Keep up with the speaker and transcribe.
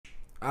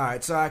All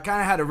right, so I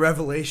kind of had a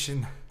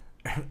revelation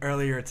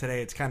earlier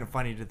today. It's kind of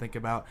funny to think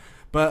about.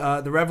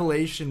 But the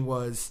revelation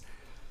was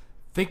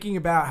thinking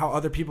about how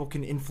other people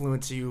can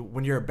influence you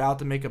when you're about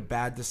to make a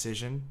bad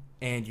decision,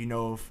 and you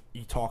know if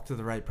you talk to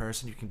the right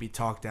person, you can be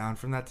talked down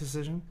from that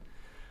decision.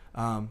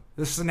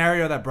 The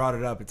scenario that brought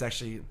it up,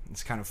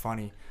 it's kind of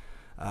funny.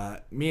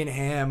 Me and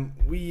Ham,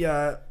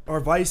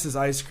 our vice is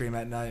ice cream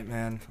at night,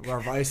 man.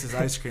 Our vice is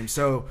ice cream.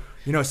 So,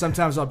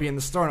 sometimes I'll be in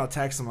the store and I'll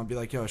text him. I'll be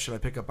like, yo, should I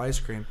pick up ice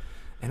cream?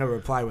 And he'll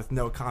reply with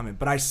no comment.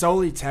 But I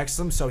solely text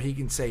him so he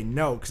can say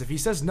no. Because if he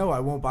says no,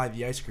 I won't buy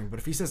the ice cream. But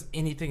if he says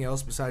anything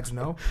else besides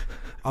no,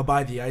 I'll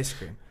buy the ice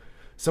cream.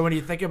 So when you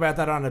think about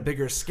that on a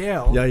bigger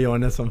scale. Yo, you want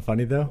to know something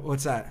funny, though?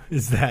 What's that?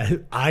 Is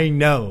that I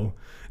know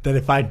that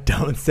if I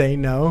don't say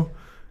no,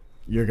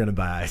 you're going to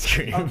buy ice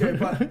cream.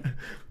 Okay,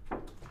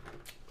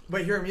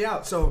 but hear me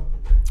out. So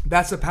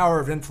that's the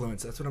power of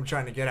influence. That's what I'm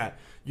trying to get at.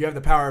 You have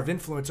the power of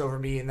influence over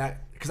me, and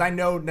that because I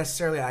know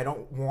necessarily I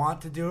don't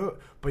want to do it,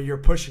 but you're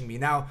pushing me.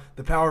 Now,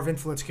 the power of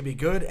influence can be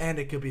good and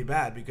it could be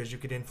bad because you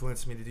could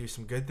influence me to do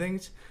some good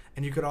things,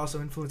 and you could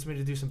also influence me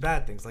to do some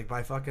bad things, like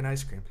buy fucking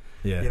ice cream.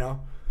 Yeah.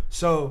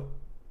 So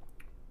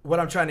what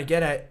I'm trying to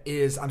get at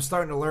is I'm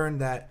starting to learn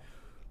that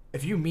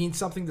if you mean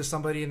something to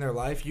somebody in their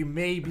life, you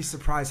may be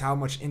surprised how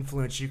much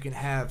influence you can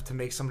have to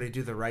make somebody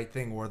do the right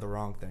thing or the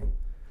wrong thing.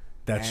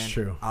 That's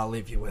true. I'll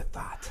leave you with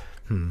that.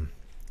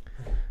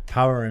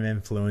 Power and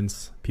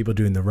influence, people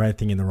doing the right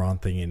thing and the wrong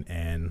thing,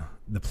 and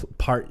the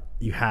part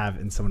you have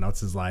in someone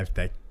else's life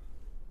that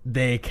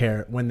they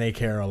care when they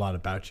care a lot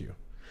about you.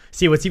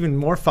 See, what's even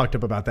more fucked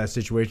up about that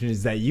situation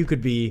is that you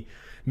could be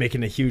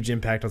making a huge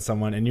impact on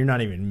someone and you're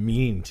not even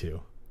meaning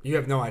to. You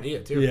have no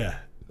idea, too. Yeah.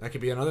 That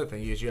could be another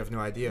thing, is you have no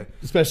idea.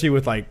 Especially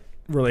with, like,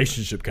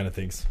 relationship kind of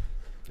things.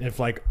 If,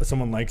 like,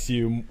 someone likes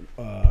you,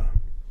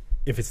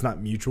 if it's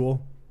not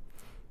mutual.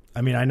 I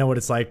mean, I know what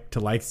it's like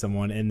to like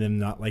someone and then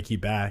not like you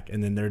back,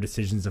 and then their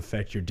decisions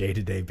affect your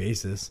day-to-day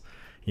basis,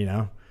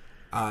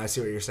 I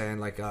see what you're saying.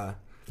 Like,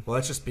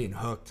 that's just being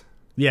hooked.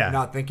 Yeah.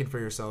 Not thinking for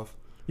yourself.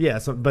 Yeah,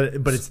 so but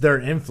it's their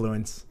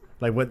influence.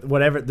 Like,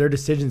 whatever, their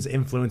decisions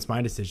influence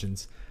my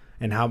decisions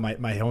and how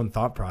my own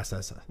thought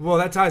process. Well,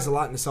 that ties a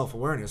lot into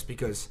self-awareness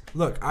because,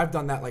 look, I've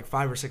done that like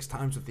 5 or 6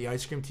 times with the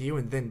ice cream to you,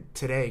 and then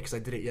today, because I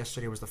did it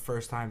yesterday, was the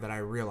first time that I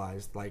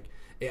realized, like,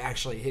 it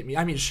actually hit me.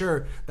 I mean,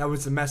 sure, that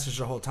was the message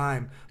the whole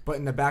time, but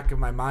in the back of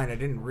my mind, I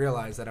didn't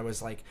realize that I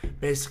was, like,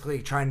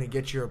 basically trying to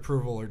get your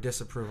approval or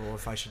disapproval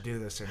if I should do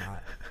this or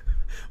not.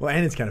 Well,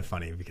 and it's kind of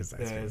funny because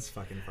that's it's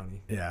fucking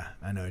funny. Yeah,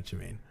 I know what you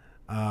mean.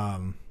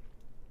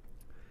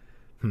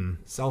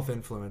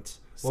 Self-influence.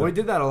 Well, we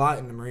did that a lot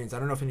in the Marines. I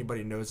don't know if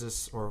anybody knows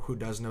this or who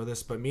does know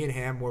this, but me and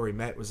Ham, where we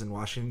met was in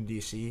Washington,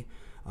 D.C.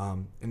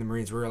 In the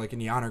Marines. We were like in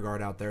the honor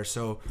guard out there.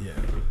 So yeah,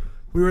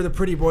 we were the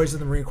pretty boys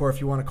of the Marine Corps,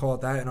 if you want to call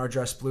it that, in our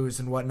dress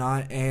blues and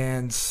whatnot.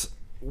 And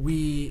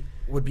we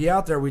would be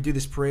out there. We'd do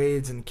these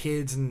parades, and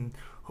kids and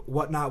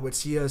whatnot would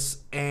see us.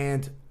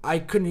 And I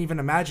couldn't even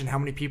imagine how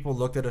many people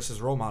looked at us as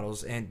role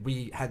models. And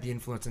we had the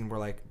influence and were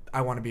like,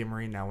 I want to be a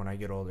Marine now when I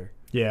get older.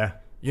 Yeah.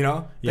 You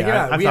know?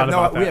 Yeah, like, we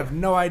have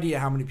no idea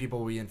how many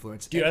people we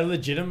influence. Dude, I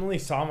legitimately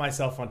saw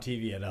myself on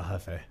TV at El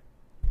Jefe.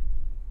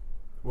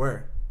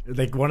 Where?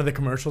 Like, one of the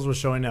commercials was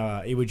showing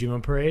Iwo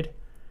Jima parade,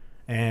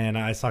 and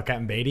I saw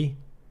Captain Beatty,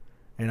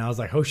 and I was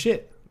like, oh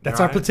shit, that's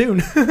our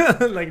platoon.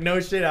 Like,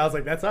 no shit. I was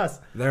like, that's us.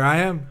 There I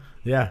am.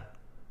 Yeah.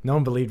 No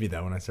one believed me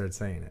though when I started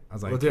saying it. I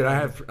was like, well, dude,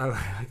 I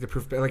like the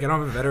proof. Like, I don't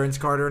have a veterans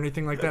card or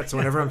anything like that. So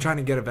whenever I'm trying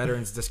to get a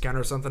veterans discount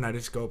or something, I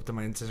just go up to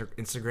my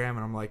Instagram and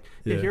I'm like,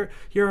 here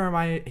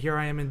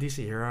I am in DC.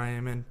 Here I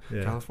am in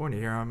California.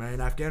 Here I am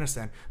in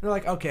Afghanistan. And they're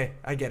like, okay,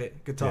 I get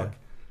it. Good talk.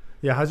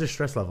 Yeah. How's your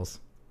stress levels?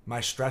 My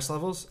stress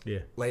levels? Yeah.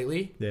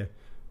 Lately? Yeah.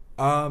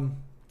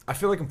 I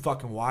feel like I'm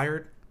fucking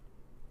wired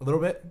a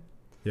little bit.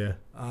 Yeah.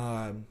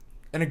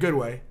 In a good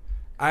way.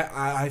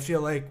 I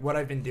feel like what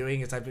I've been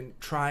doing is I've been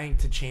trying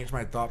to change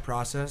my thought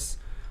process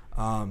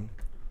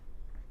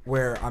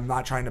where I'm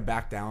not trying to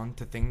back down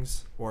to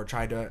things or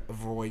try to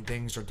avoid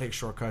things or take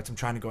shortcuts. I'm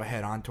trying to go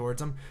head on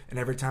towards them. And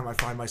every time I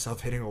find myself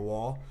hitting a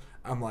wall,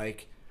 I'm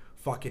like,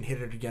 fucking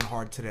hit it again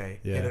hard today.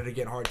 Yeah. Hit it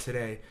again hard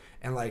today.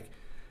 And like,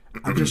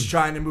 I'm just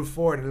trying to move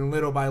forward, and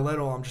little by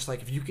little, I'm just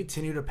like, if you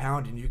continue to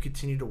pound and you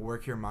continue to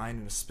work your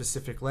mind in a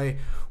specific way,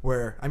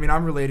 where, I mean,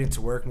 I'm relating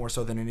to work more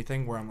so than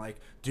anything, where I'm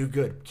like, do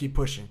good, keep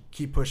pushing,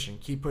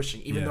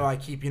 even though I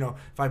keep,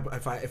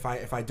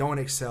 if I don't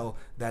excel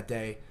that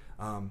day,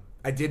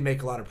 I did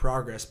make a lot of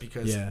progress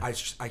because I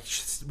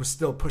was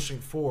still pushing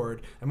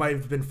forward. I might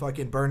have been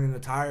fucking burning the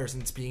tires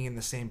and it's being in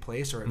the same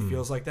place, or it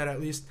feels like that at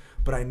least,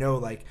 but I know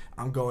like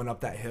I'm going up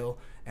that hill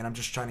and I'm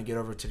just trying to get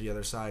over to the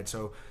other side.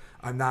 So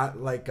I'm not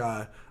like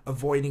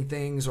avoiding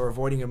things or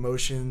avoiding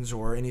emotions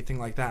or anything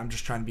like that. I'm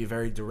just trying to be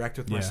very direct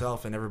with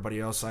myself and everybody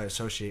else I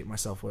associate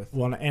myself with.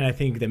 Well, and I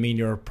think that me and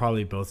you're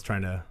probably both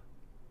trying to,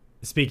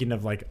 speaking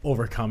of like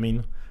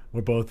overcoming,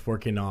 we're both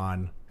working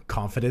on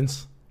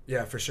confidence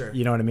Yeah, for sure.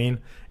 You know what I mean?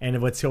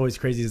 And what's always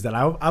crazy is that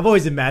I've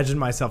always imagined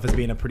myself as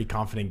being a pretty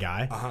confident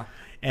guy. Uh-huh.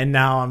 And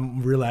now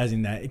I'm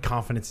realizing that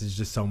confidence is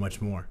just so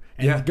much more.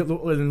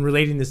 And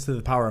relating this to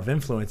the power of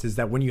influence is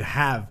that when you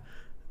have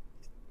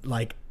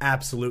like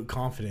absolute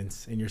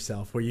confidence in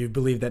yourself, where you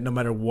believe that no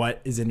matter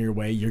what is in your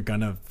way, you're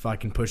gonna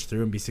fucking push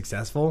through and be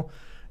successful,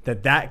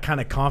 that kind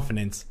of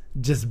confidence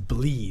just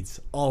bleeds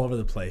all over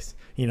the place.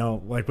 You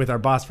know, like with our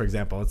boss, for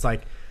example, it's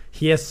like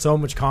he has so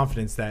much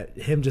confidence that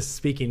him just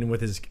speaking with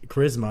his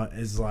charisma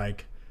is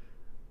like,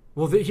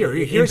 well,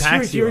 here's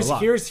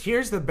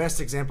the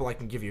best example I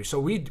can give you. So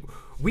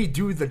we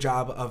do the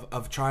job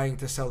of trying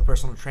to sell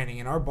personal training,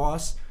 and our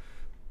boss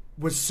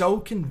was so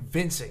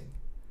convincing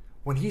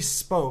when he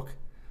spoke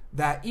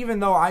that even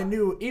though I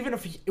knew, even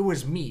if it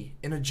was me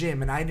in a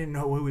gym and I didn't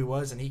know who he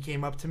was and he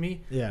came up to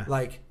me,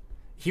 like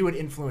he would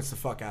influence the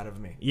fuck out of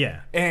me.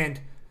 Yeah. And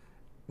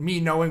me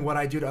knowing what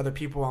I do to other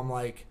people, I'm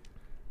like,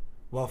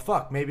 well,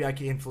 fuck, maybe I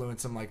can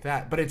influence him like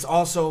that. But it's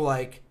also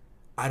like,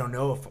 I don't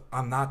know if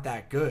I'm not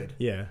that good.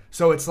 Yeah.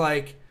 So it's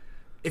like,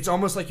 it's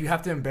almost like you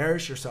have to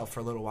embarrass yourself for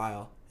a little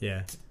while.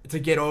 Yeah. To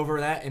get over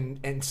that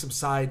and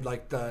subside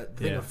like the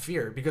thing of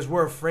fear, because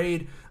we're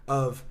afraid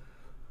of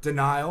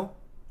denial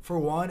for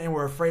one, and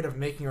we're afraid of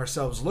making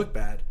ourselves look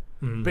bad.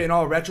 Mm-hmm. But in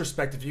all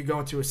retrospect, if you go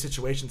into a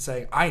situation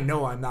saying, I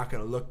know I'm not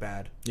going to look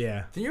bad,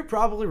 then you're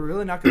probably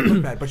really not going to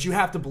look bad. But you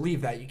have to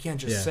believe that. You can't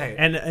just say it.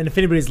 And if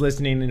anybody's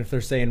listening, and if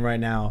they're saying right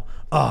now,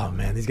 oh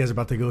man, these guys are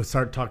about to go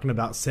start talking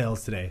about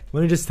sales today,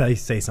 let me just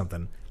say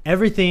something.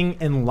 Everything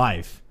in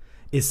life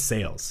is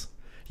sales.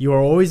 You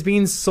are always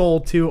being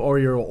sold to, or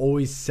you're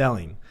always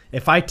selling.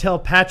 If I tell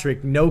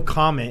Patrick no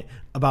comment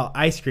about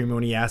ice cream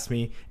when he asks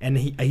me, and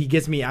he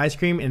gives me ice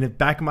cream, and in the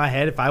back of my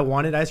head, if I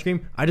wanted ice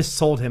cream, I just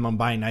sold him on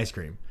buying ice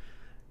cream.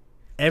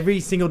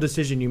 Every single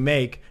decision you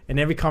make and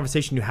every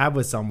conversation you have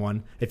with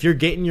someone, if you're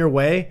getting your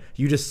way,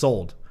 you just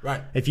sold.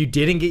 Right. If you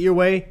didn't get your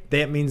way,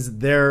 that means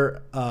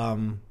their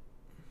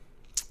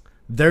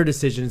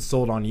decision is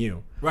sold on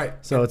you. Right.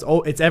 So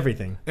it's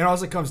everything. And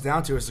all it comes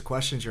down to is the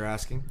questions you're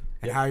asking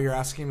and how you're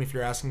asking them, if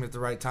you're asking them at the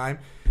right time.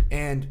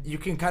 And you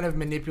can kind of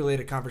manipulate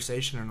a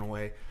conversation in a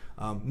way.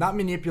 Not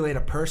manipulate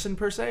a person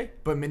per se,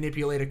 but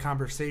manipulate a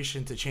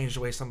conversation to change the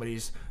way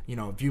somebody's,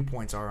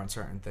 viewpoints are on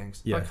certain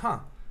things. Yeah. Like,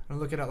 I'm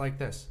look at it like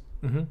this.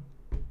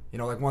 Mm-hmm.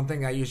 Like one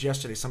thing I used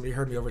yesterday, somebody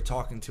heard me over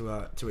talking to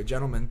a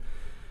gentleman,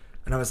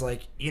 and I was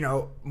like,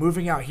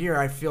 moving out here,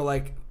 I feel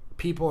like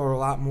people are a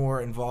lot more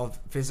involved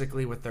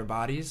physically with their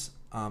bodies.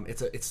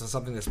 It's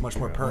something that's much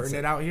more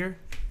pertinent out here.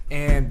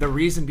 And the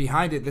reason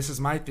behind it, this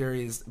is my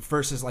theory, is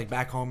versus like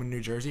back home in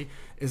New Jersey,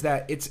 is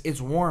that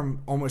it's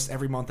warm almost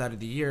every month out of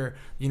the year.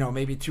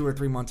 Maybe 2 or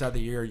 3 months out of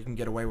the year you can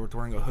get away with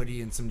wearing a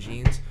hoodie and some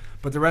jeans.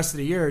 But the rest of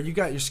the year you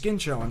got your skin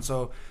showing,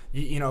 so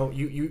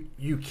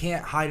you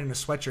can't hide in a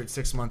sweatshirt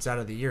 6 months out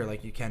of the year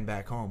like you can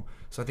back home.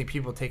 So I think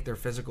people take their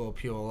physical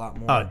appeal a lot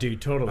more. Oh,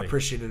 dude, totally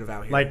appreciative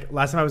out here. Like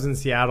last time I was in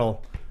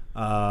Seattle,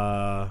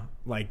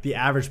 like the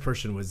average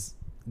person was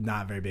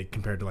not very big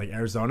compared to like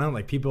Arizona.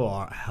 Like people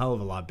are a hell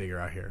of a lot bigger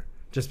out here,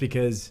 just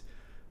because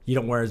you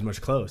don't wear as much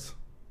clothes.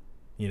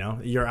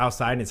 You're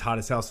outside and it's hot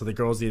as hell, so the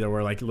girls either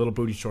wear like little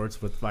booty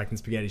shorts with fucking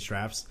spaghetti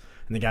straps,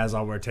 and the guys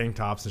all wear tank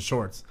tops and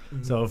shorts.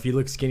 Mm-hmm. So if you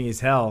look skinny as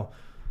hell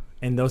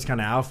in those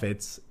kind of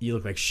outfits, you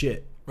look like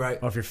shit. Right.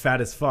 Or if you're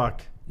fat as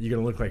fuck, you're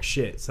gonna look like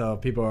shit. So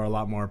people are a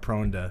lot more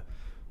prone to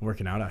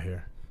working out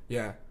here.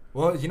 Yeah.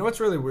 Well, what's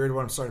really weird,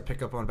 what I'm starting to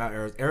pick up on about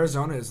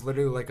Arizona is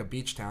literally like a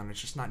beach town. It's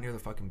just not near the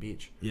fucking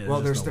beach. Yeah,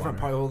 well, there's no different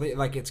parts.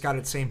 Like, it's got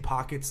its same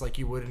pockets like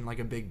you would in like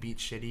a big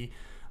beach city.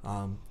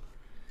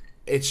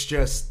 It's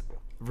just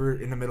we're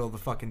in the middle of the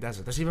fucking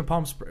desert. There's even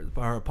palm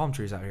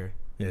trees out here.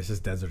 Yeah, it's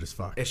just desert as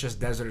fuck. It's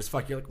just desert as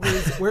fuck. You're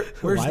like,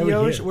 where's the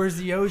ocean? Where's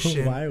the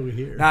ocean? Why are we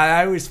here? Now,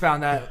 I always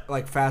found that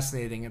like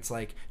fascinating. It's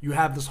like you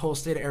have this whole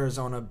state of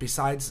Arizona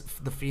besides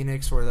the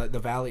Phoenix or the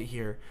valley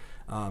here.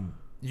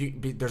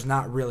 There's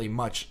not really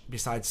much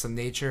besides some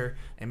nature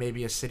and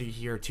maybe a city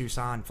here,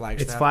 Tucson,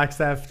 Flagstaff. It's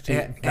Flagstaff,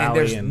 and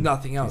there's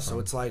nothing else. Tucson. So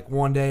it's like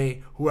one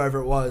day, whoever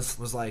it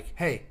was like,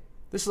 hey,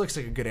 this looks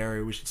like a good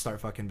area. We should start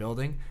fucking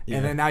building. Yeah.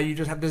 And then now you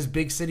just have this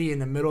big city in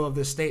the middle of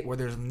the state where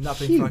there's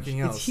nothing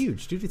fucking else. It's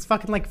huge, dude. It's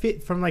fucking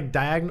like from like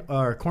diagonal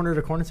or corner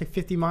to corner. It's like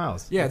 50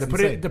 miles. Yeah, to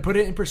put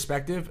it in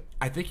perspective,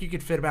 I think you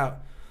could fit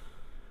about,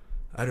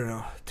 I don't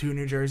know, 2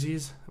 New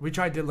Jerseys. We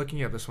tried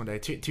looking at this one day.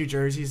 Two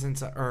Jerseys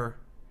inside, or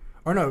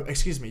no,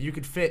 excuse me. You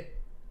could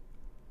fit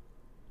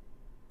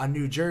a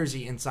New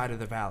Jersey inside of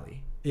the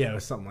valley. Yeah, it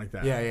was something like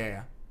that.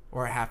 Yeah.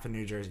 Or a half a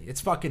New Jersey. It's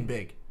fucking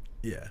big.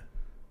 Yeah.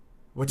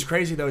 What's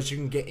crazy though is you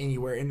can get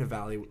anywhere in the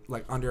valley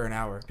like under an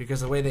hour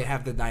because the way they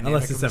have the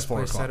dynamic of this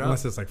place set up.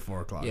 Unless it's like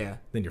 4 o'clock. Yeah.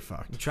 Then you're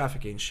fucked. The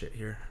traffic ain't shit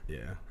here.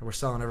 Yeah. We're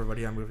selling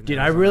everybody on moving. Dude,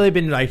 I've really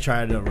been like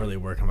trying to really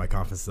work on my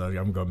confidence though.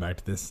 I'm going back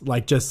to this.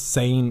 Like just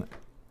saying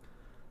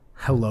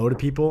hello to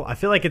people. I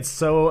feel like it's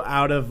so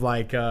out of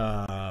like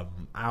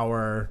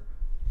our...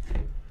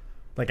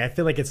 Like, I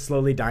feel like it's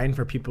slowly dying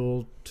for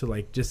people to,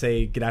 like, just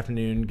say good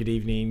afternoon, good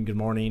evening, good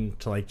morning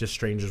to, like, just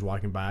strangers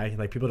walking by.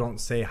 Like, people don't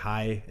say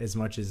hi as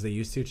much as they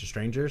used to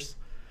strangers.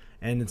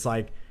 And it's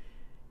like,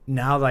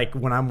 now, like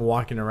when I'm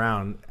walking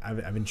around,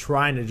 I've been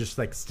trying to just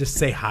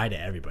say hi to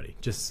everybody.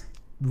 Just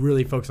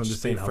really focus on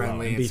just saying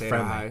hello and be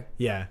friendly. Hi.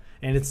 Yeah,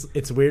 and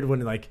it's weird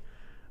when like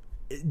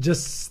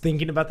just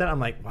thinking about that, I'm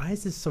like, why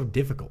is this so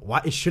difficult?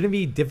 Why it shouldn't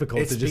be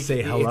difficult to just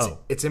say hello?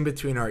 It's in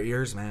between our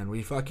ears, man.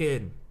 We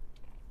fucking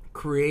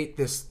create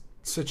this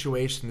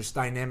situation, this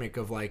dynamic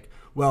of like,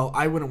 well,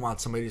 I wouldn't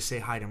want somebody to say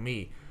hi to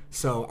me,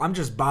 so I'm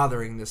just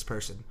bothering this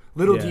person.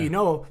 Little do you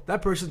know,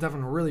 that person's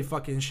having a really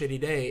fucking shitty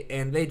day,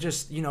 and they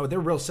just, you know, they're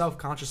real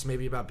self-conscious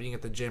maybe about being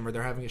at the gym, or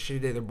they're having a shitty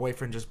day, their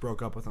boyfriend just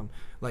broke up with them.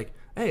 Like,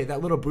 hey,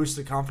 that little boost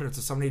of confidence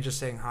of somebody just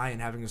saying hi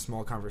and having a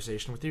small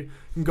conversation with you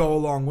can go a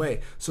long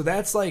way. So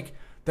that's like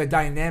the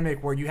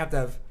dynamic where you have to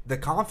have the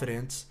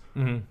confidence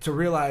to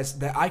realize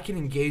that I can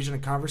engage in a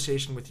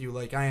conversation with you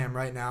like I am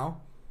right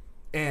now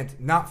and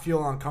not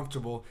feel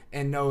uncomfortable,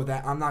 and know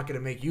that I'm not going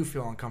to make you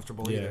feel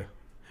uncomfortable either.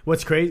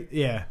 What's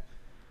crazy,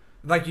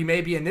 like you may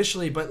be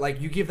initially, but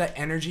like you give that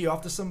energy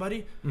off to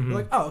somebody, you're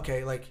like, oh,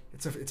 okay, like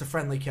it's a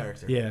friendly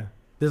character. Yeah,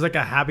 there's like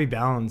a happy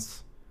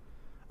balance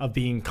of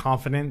being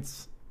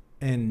confident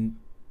and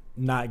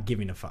not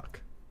giving a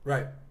fuck.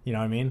 Right. You know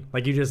what I mean?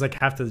 Like you just like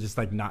have to just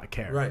like not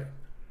care. Right.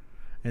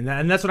 And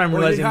that's what I'm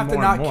realizing. You have more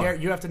to not and more. care.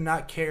 You have to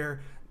not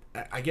care,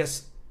 I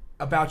guess,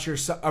 about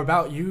yourself,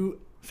 about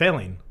you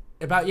failing.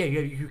 About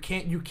you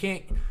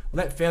can't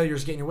let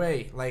failures get in your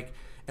way. Like.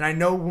 And I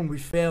know when we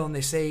fail and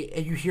they say,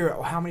 and you hear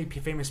how many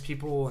famous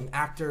people and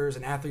actors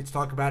and athletes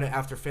talk about it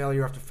after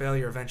failure,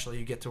 eventually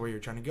you get to where you're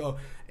trying to go.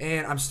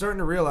 And I'm starting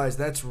to realize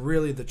that's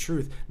really the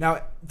truth.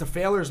 Now, the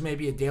failures may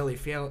be a daily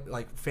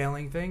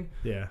failing thing.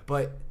 Yeah.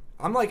 But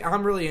I'm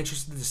really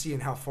interested to see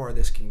in how far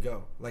this can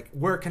go. Like,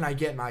 where can I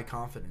get my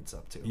confidence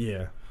up to?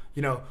 Yeah.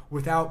 You know,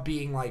 without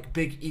being like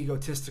big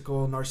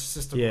egotistical,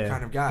 narcissistical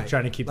kind of guy.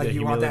 Trying to keep like the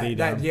humility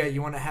down.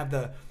 You want to have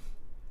the,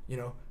 you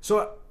know,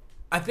 so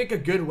I think a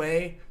good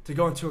way to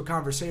go into a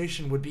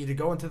conversation would be to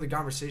go into the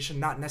conversation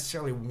not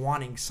necessarily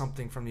wanting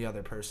something from the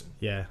other person.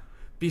 Yeah.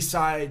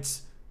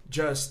 Besides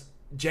just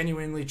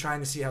genuinely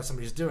trying to see how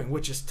somebody's doing,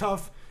 which is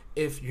tough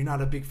if you're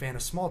not a big fan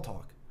of small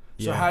talk.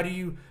 So how do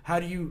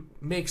you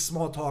make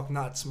small talk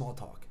not small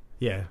talk?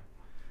 Yeah.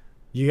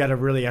 You got to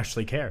really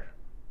actually care.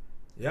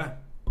 Yeah.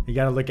 You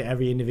got to look at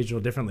every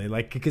individual differently.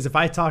 Like, because if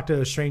I talk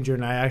to a stranger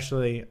and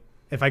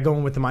if I go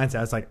in with the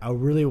mindset, it's like, I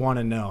really want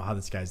to know how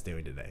this guy's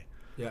doing today.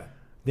 Yeah.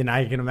 Then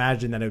I can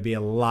imagine that it would be a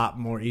lot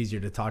more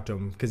easier to talk to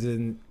him, because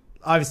then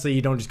obviously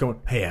you don't just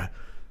go, hey,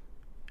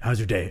 how's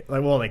your day?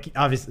 Like, well, like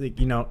obviously,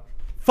 you know,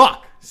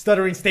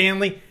 stuttering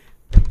Stanley.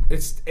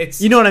 It's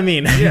you know what I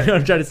mean? Yeah. You know what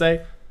I'm trying to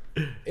say?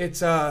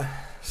 It's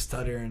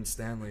stuttering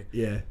Stanley.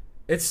 Yeah,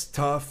 it's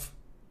tough.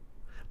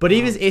 But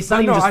even it's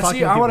not even just talking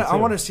to people. I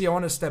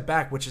want to step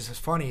back, which is as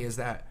funny is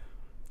that,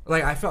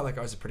 like, I felt like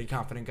I was a pretty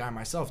confident guy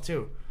myself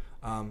too.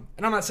 And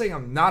I'm not saying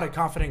I'm not a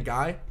confident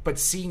guy, but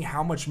seeing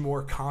how much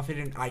more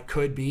confident I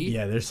could be.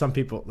 Yeah, there's some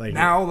people like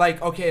now,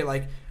 like, okay,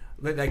 like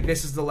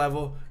this is the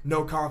level,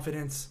 no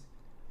confidence.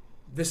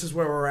 This is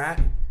where we're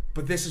at,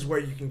 but this is where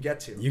you can get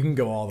to. You can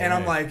go all the way. And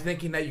I'm like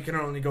thinking that you can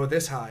only go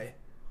this high,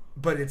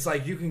 but it's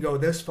like you can go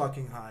this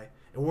fucking high,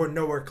 and we're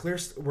nowhere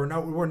close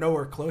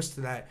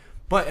to that.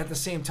 But at the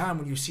same time,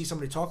 when you see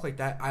somebody talk like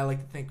that, I like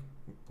to think,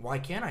 why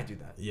can't I do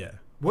that? Yeah.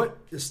 What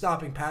is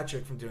stopping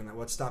Patrick from doing that?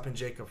 What's stopping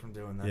Jacob from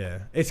doing that? Yeah.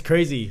 It's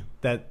crazy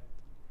that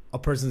a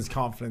person's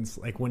confidence,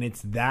 like when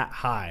it's that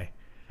high,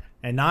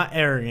 and not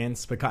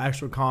arrogance, but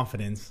actual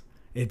confidence,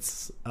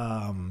 it's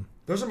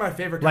those are my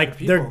favorite kind of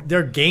people.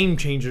 They're game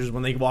changers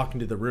when they walk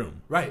into the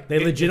room. Right. They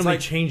legitimately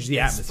change the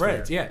atmosphere.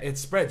 Spreads. Yeah, it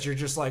spreads. You're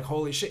just like,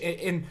 holy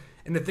shit. And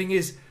the thing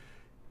is,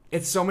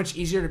 it's so much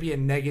easier to be a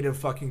negative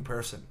fucking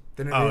person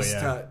than it is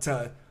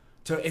to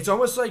it's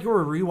almost like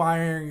you're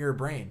rewiring your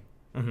brain.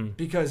 Mm-hmm.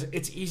 Because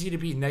it's easy to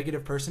be a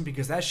negative person,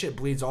 because that shit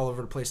bleeds all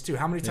over the place too.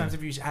 How many times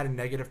have you had a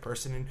negative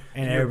person in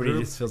everybody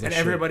group, just feels and like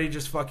everybody shit.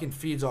 Just fucking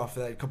feeds off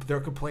of that? They're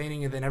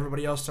complaining, and then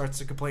everybody else starts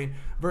to complain.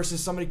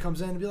 Versus somebody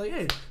comes in and be like,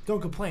 "Hey, don't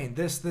complain.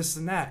 This,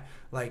 and that.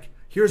 Like,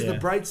 here's the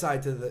bright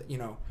side to the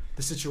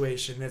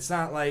situation. It's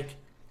not like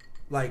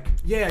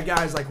yeah,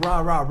 guys, like rah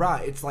rah rah.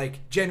 It's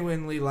like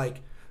genuinely like,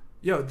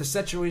 yo, the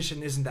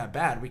situation isn't that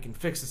bad. We can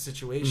fix the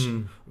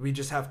situation. We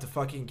just have to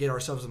fucking get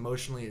ourselves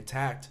emotionally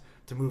attacked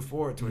to move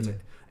forward towards it.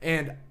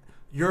 And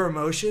your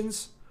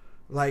emotions,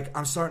 like,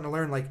 I'm starting to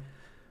learn, like,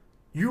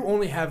 you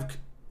only have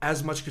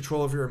as much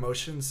control of your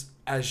emotions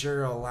as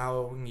you're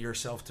allowing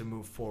yourself to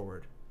move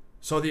forward.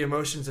 So the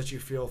emotions that you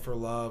feel for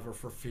love or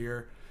for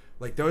fear,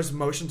 like, those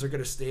emotions are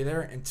going to stay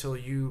there until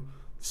you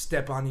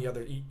step on the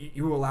other.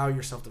 You allow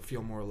yourself to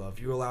feel more love.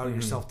 You allow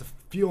yourself to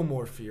feel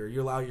more fear.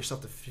 You allow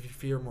yourself to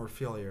fear more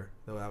failure.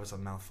 Though that was a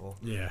mouthful.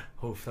 Yeah.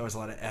 Oof, that was a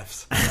lot of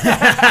F's.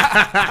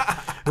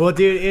 Well,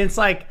 dude, it's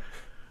like,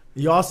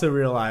 you also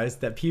realize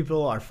that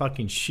people are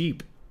fucking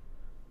sheep,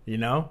 you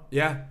know?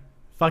 Yeah.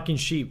 Fucking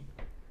sheep.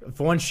 If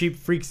one sheep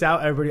freaks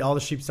out, all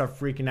the sheep start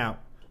freaking out.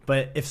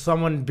 But if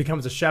someone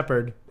becomes a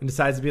shepherd and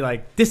decides to be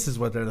like, this is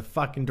what the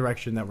fucking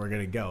direction that we're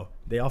going to go,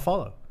 they all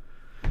follow.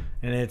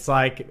 And it's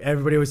like,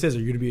 everybody always says, are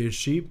you going to be a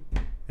sheep?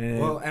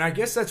 And I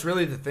guess that's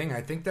really the thing. I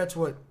think that's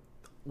what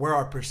where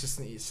our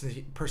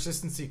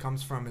persistency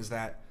comes from is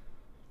that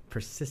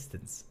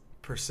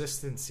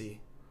persistency,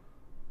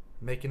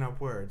 making up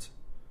words.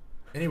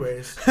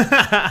 Anyways,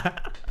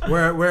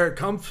 where it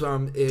comes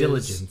from is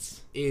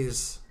diligence.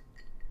 Is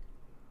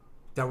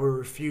that we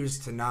refuse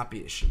to not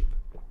be a sheep.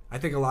 I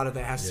think a lot of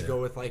that has to go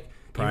with like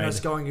even us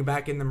going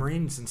back in the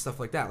Marines and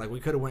stuff like that. Like we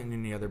could have went in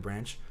any other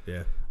branch.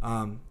 Yeah.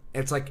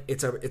 It's like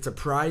it's a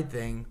pride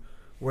thing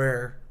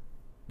where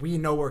we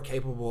know we're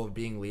capable of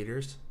being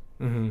leaders.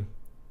 Mm-hmm.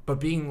 But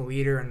being a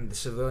leader in the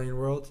civilian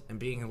world and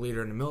being a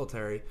leader in the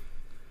military,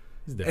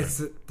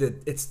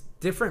 it's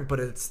different, but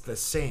it's the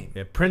same.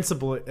 Yeah,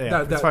 principle.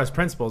 Yeah, as far as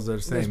principles, they're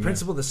the same. It's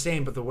principle the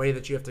same, but the way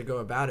that you have to go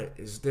about it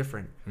is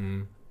different.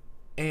 Mm.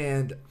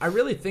 And I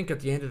really think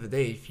at the end of the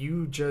day, if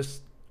you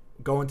just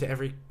go into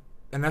every,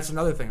 and that's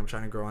another thing I'm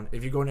trying to grow on,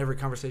 if you go in every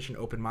conversation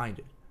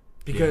open-minded,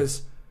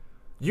 because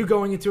you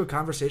going into a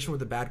conversation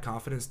with a bad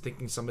confidence,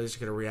 thinking somebody's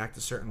going to react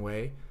a certain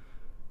way,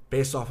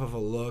 based off of a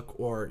look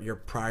or your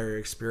prior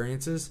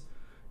experiences,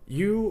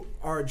 you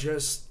are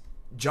just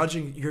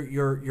judging.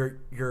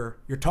 You're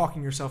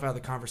talking yourself out of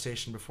the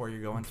conversation before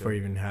you go into before you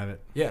even have it.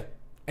 Yeah,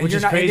 and which you're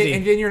is not, crazy.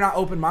 And then you're not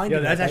open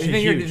minded. Yeah, that's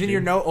actually huge. Then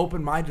you're no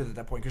open minded at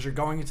that point because you're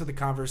going into the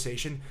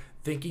conversation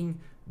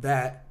thinking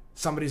that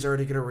somebody's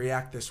already going to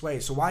react this way.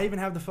 So why even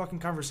have the fucking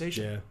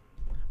conversation? Yeah,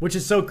 which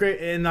is so great,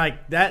 and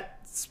like that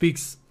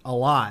speaks a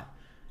lot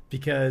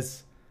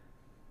because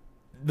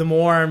the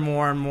more and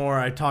more and more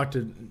I talk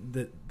to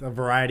the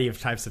variety of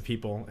types of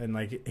people and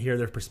like hear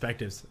their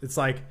perspectives, it's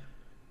like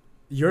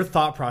your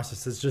thought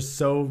process is just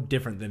so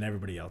different than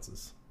everybody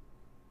else's.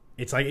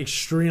 It's like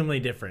extremely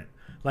different.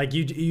 Like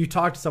you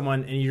talk to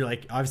someone and you're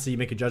like, obviously you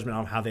make a judgment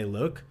on how they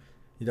look,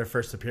 their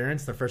first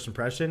appearance, their first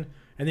impression,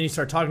 and then you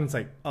start talking. It's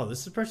like, oh,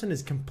 this person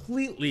is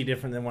completely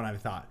different than what I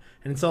thought.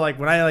 And so like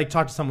when I like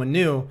talk to someone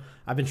new,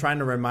 I've been trying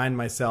to remind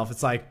myself.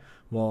 It's like,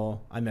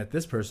 well, I met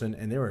this person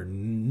and they were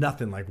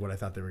nothing like what I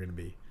thought they were going to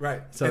be.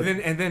 Right. So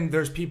and then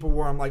there's people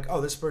where I'm like,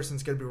 oh, this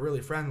person's going to be really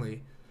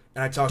friendly,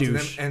 and I talk to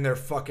them and they're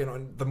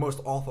fucking the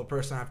most awful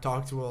person I've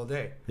talked to all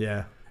day.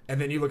 Yeah.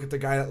 And then you look at the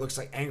guy that looks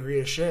like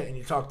angry as shit, and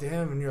you talk to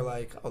him, and you're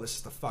like, "Oh, this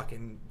is the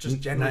fucking just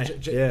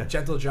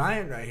gentle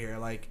giant right here."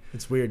 Like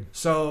it's weird.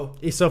 So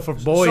for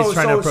boys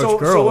trying to approach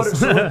girls.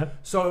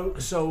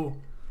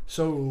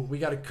 So we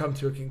got to come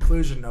to a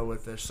conclusion though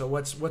with this. So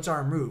what's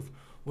our move?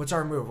 What's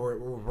our move?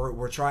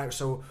 We're trying.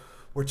 So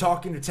we're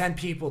talking to 10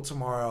 people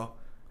tomorrow.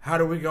 How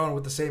do we go in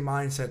with the same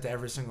mindset to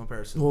every single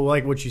person? Well,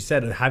 like what you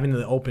said, having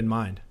the open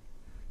mind.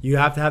 You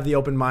have to have the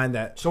open mind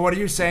that... So what are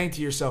you saying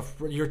to yourself?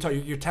 You're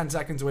 10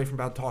 seconds away from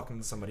about talking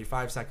to somebody,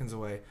 5 seconds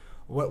away.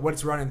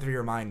 What's running through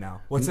your mind now?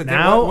 What's it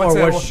now,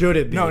 what should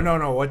it be? No.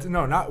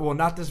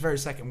 Not this very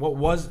second. I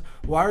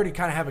already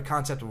kind of have a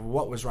concept of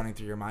what was running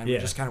through your mind. Yeah.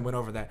 We just kind of went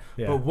over that.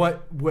 Yeah. But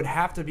what would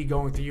have to be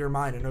going through your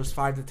mind in those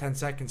 5 to 10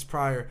 seconds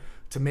prior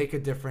to make a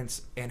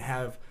difference and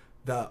have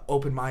the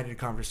open-minded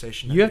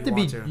conversation? You have to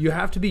be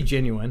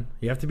genuine.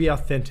 You have to be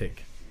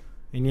authentic,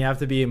 and you have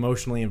to be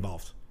emotionally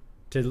involved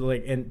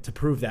to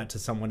prove that to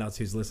someone else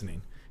who's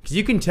listening. Because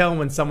you can tell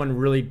when someone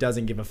really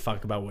doesn't give a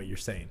fuck about what you're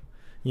saying.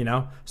 You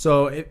know,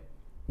 so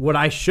what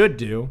I should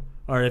do,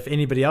 or if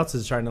anybody else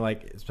is trying to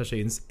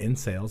especially in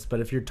sales,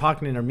 but if you're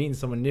talking or meeting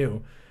someone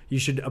new, you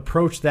should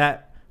approach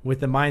that with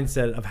the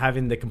mindset of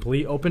having the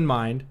complete open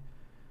mind,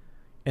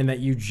 and that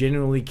you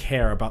genuinely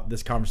care about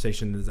this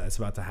conversation that's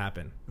about to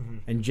happen,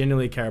 and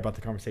genuinely care about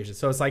the conversation.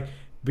 So it's like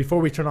before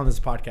we turn on this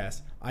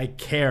podcast, I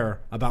care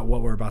about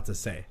what we're about to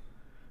say.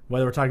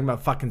 Whether we're talking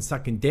about fucking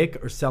sucking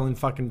dick or selling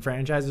fucking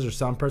franchises or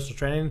selling personal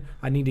training,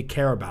 I need to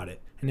care about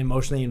it and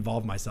emotionally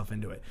involve myself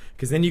into it.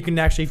 Because then you can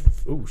actually,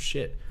 oh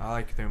shit. I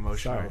like the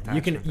emotional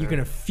attachment. You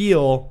can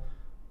feel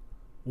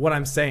what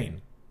I'm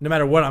saying, no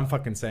matter what I'm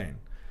fucking saying.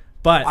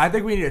 But I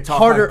think we need to talk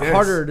like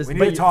this. We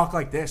need to talk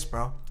like this,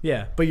 bro.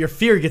 Yeah, but your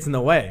fear gets in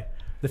the way.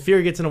 The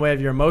fear gets in the way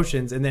of your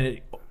emotions, and then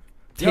it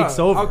takes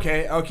over.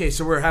 Okay.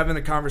 So we're having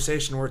a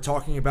conversation. We're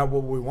talking about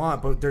what we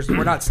want, but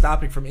we're not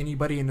stopping from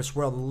anybody in this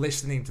world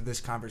listening to this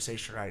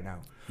conversation right now.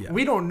 Yeah.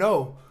 We don't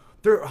know.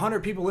 There are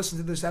 100 people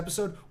listening to this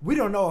episode. We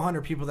don't know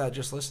 100 people that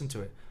just listened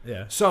to it.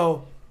 Yeah.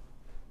 So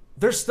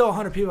there's still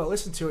 100 people that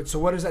listen to it. So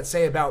what does that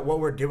say about what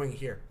we're doing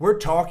here? We're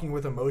talking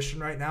with emotion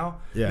right now.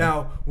 Yeah.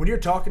 Now, when you're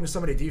talking to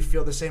somebody, do you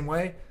feel the same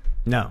way?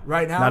 No.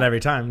 Right now? Not every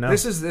time. No.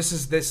 This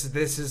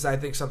is I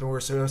think something we're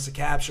supposed to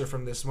capture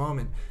from this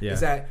moment. Yeah.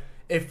 Is that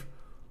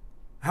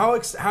how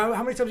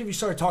many times have you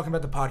started talking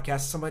about the podcast to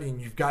somebody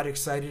and you've got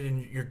excited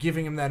and you're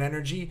giving them that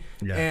energy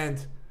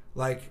and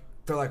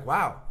they're like,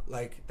 wow,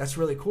 that's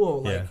really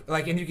cool.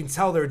 And you can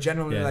tell they're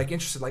genuinely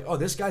interested. Like, oh,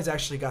 this guy's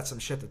actually got some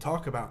shit to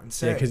talk about and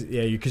say.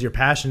 Because your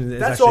passion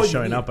is actually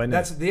showing up.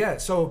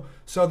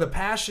 So the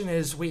passion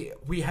is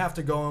we have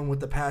to go in with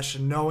the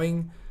passion,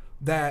 knowing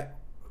that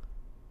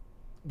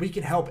we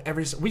can help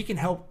every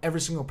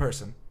single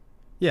person.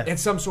 Yeah. In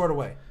some sort of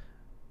way.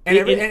 And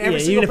every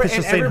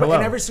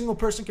single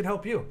person can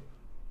help you.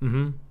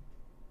 Mm-hmm.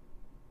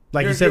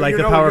 Like you said,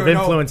 the power of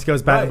influence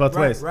goes back both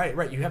ways.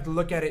 Right. You have to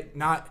look at it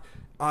not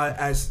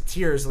as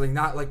tiers, like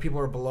not like people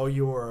are below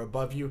you or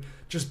above you,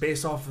 just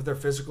based off of their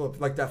physical,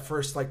 like that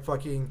first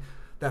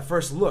that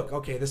first look.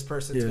 Okay, this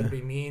person's gonna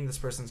be mean, this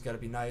person's gotta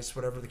be nice,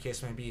 whatever the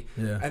case may be.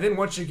 Yeah. And then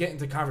once you get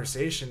into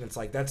conversation, it's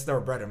like that's their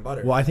bread and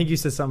butter. Well, I think you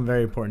said something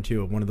very important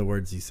too. One of the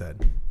words you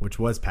said, which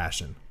was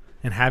passion,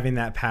 and having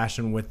that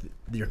passion with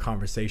your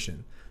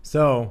conversation.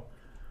 So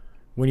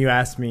when you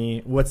ask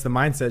me, what's the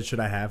mindset should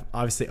I have?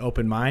 Obviously,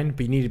 open mind,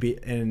 but you need to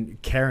be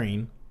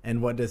caring. And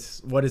what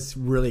does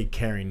really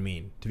caring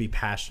mean? To be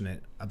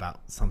passionate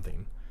about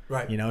something.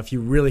 Right. You know, if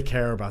you really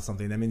care about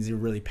something, that means you're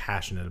really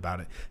passionate about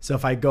it. So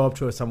if I go up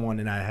to someone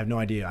and I have no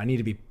idea, I need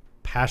to be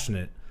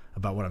passionate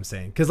about what I'm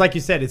saying. Because like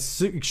you said,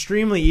 it's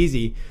extremely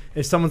easy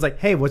if someone's like,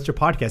 hey, what's your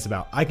podcast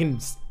about? I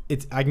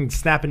can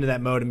snap into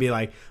that mode and be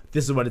like,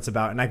 this is what it's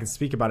about. And I can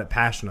speak about it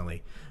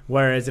passionately.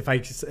 Whereas if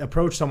I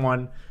approach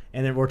someone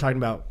and then we're talking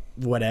about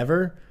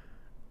whatever,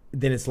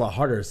 then it's a lot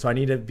harder. So I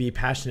need to be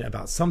passionate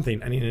about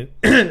something. I need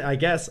to, I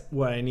guess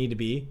what I need to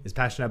be is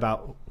passionate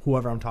about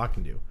whoever I'm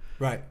talking to.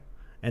 Right.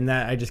 And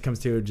that I just comes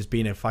to just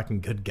being a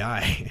fucking good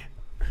guy,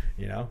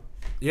 you know?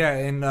 Yeah.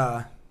 And,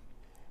 I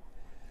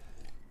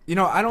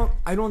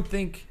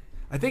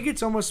think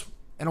it's almost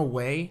in a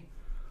way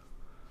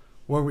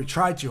where we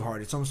try too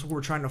hard. It's almost like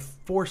we're trying to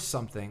force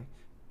something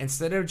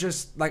instead of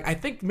just like, I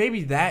think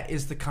maybe that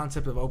is the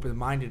concept of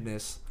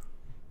open-mindedness.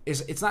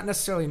 It's not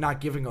necessarily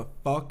not giving a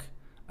fuck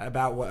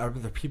about what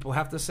other people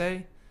have to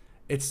say.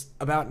 It's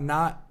about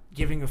not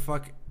giving a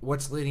fuck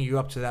what's leading you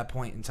up to that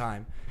point in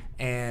time.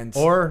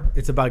 Or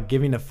it's about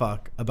giving a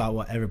fuck about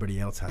what everybody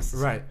else has to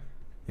say. Right.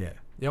 Yeah.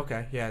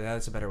 Okay. Yeah,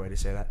 that's a better way to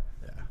say that.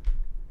 Yeah.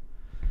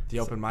 The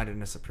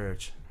open-mindedness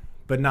approach.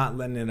 But not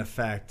letting it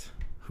affect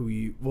who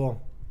you...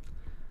 Well,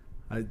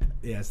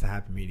 it's the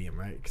happy medium,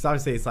 right? Because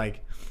obviously it's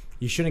like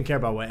you shouldn't care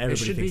about what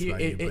everybody thinks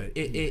about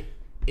you.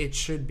 It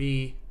should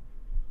be...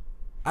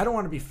 I don't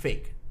want to be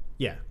fake.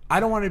 Yeah. I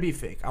don't want to be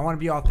fake. I want to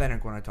be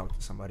authentic when I talk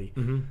to somebody.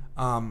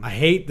 Mm-hmm. I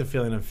hate the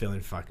feeling of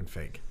feeling fucking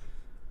fake.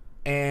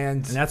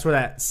 And that's where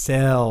that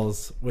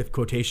sales, with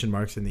quotation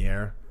marks in the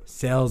air,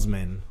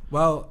 salesman,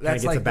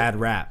 that's like a bad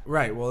rap.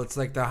 Right. Well, it's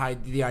like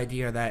the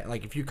idea that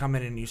like if you come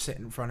in and you sit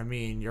in front of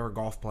me and you're a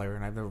golf player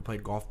and I've never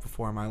played golf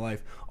before in my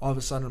life, all of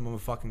a sudden I'm a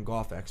fucking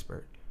golf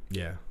expert.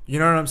 Yeah. You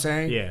know what I'm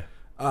saying? Yeah.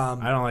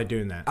 I don't like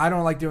doing that. I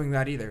don't like doing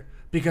that either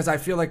because I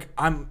feel like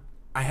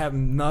I have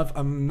enough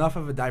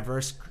of a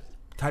diverse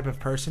type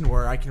of person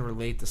where I can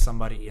relate to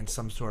somebody in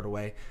some sort of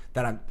way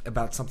that I'm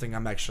about something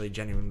I'm actually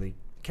genuinely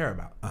care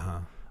about.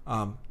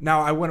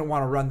 Now I wouldn't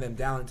want to run them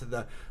down into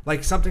the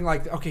like something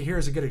like, okay,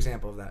 here's a good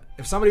example of that.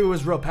 If somebody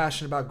was real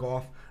passionate about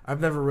golf, I've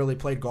never really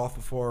played golf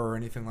before or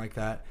anything like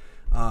that.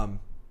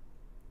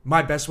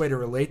 My best way to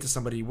relate to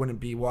somebody wouldn't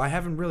be, well, I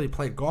haven't really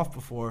played golf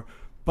before,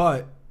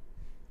 but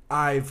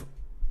I've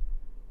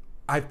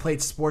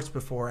played sports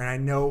before and I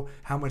know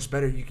how much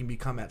better you can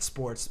become at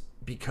sports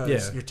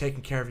because you're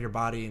taking care of your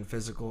body and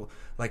physical.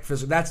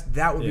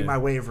 That would be my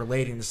way of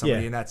relating to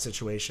somebody in that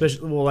situation.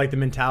 Well, like the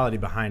mentality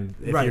behind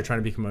if you're trying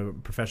to become a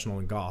professional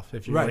in golf.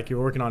 If you're like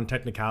you're working on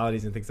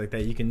technicalities and things like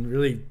that, you can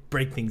really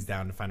break things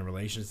down to find a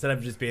relation instead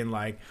of just being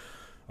like,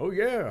 oh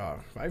yeah,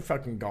 I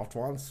fucking golfed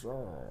once.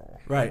 Oh,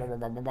 right.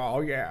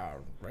 Oh yeah,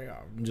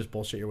 and just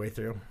bullshit your way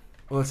through.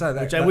 Well, it's not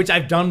that, which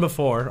I've done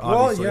before.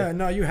 Obviously. Well, yeah,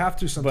 no, you have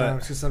to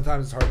sometimes because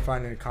sometimes it's hard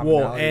finding a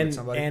commonality with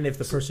somebody. And if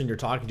the person you're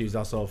talking to is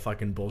also a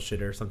fucking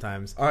bullshitter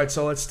sometimes. All right,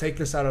 so let's take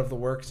this out of the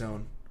work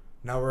zone.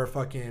 Now we're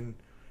fucking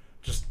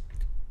just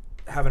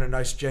having a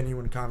nice,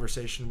 genuine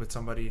conversation with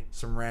somebody,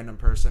 some random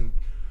person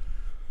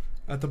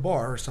at the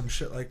bar or some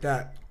shit like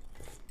that.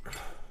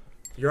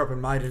 Your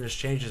open-mindedness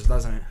changes,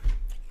 doesn't it?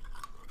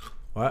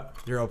 What?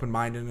 Your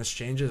open-mindedness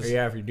changes.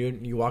 Yeah, if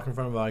you walk in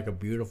front of like a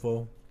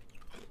beautiful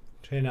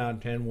 10 out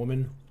of 10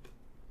 woman,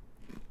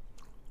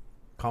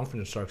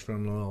 confidence starts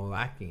feeling a little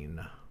lacking.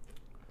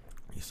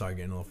 You start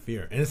getting a little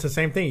fear. And it's the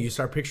same thing. You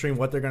start picturing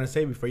what they're going to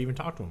say before you even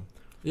talk to them.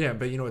 Yeah,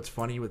 but you know what's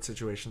funny with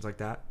situations like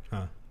that?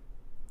 Huh.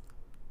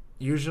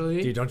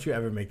 Usually... Dude, don't you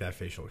ever make that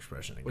facial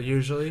expression again. Well,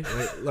 usually,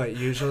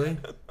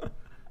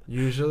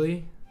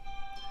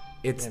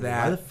 it's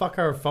that... Why the fuck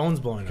are our phones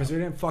blowing up? Because we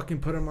didn't fucking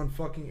put them on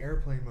fucking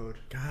airplane mode.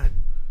 God.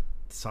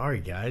 Sorry,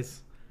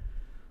 guys.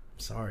 I'm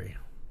sorry.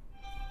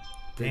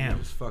 Damn.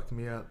 You just fucked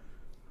me up.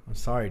 I'm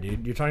sorry,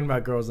 dude. You're talking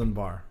about girls in the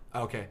bar.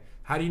 Okay.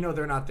 How do you know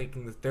they're not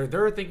thinking that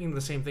they're thinking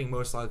the same thing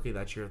most likely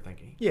that you're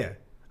thinking? Yeah,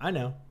 I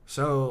know.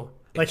 So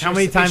like how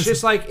many times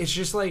it's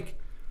just like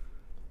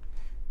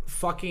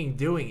fucking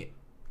doing it.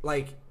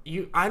 Like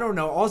I don't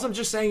know. All I'm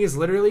just saying is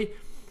literally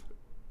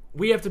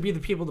we have to be the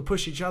people to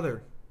push each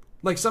other.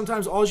 Like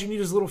sometimes all you need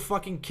is a little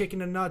fucking kick in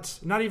the nuts.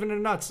 Not even in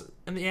the nuts,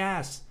 in the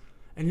ass.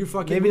 And you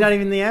fucking maybe not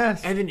even the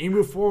ass. And then you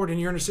move forward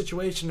and you're in a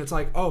situation that's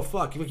like, oh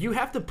fuck. Like you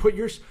have to put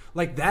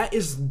that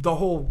is the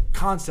whole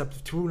concept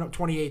of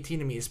 2018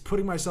 to me, is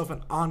putting myself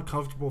in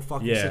uncomfortable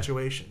fucking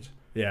situations.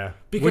 Yeah.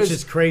 Because which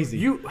is crazy.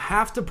 You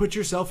have to put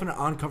yourself in an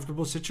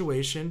uncomfortable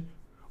situation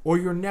or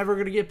you're never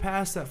gonna get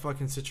past that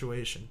fucking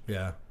situation.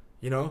 Yeah.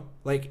 You know?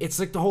 Like it's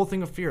like the whole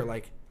thing of fear.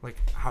 Like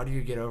how do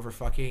you get over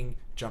fucking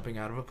jumping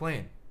out of a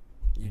plane?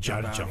 You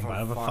gotta jump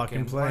out of a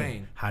fucking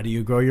plane. How do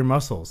you grow your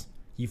muscles?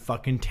 You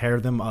fucking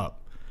tear them up.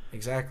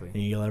 Exactly.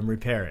 And you let them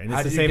repair it. And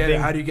it's the same thing.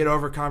 How do you get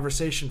over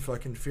conversation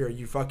fucking fear?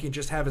 You fucking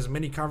just have as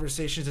many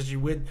conversations as you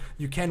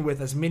can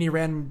with as many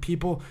random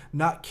people,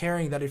 not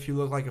caring that if you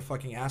look like a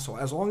fucking asshole.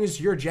 As long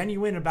as you're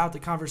genuine about the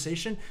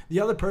conversation,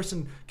 the other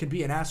person can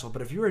be an asshole.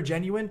 But if you are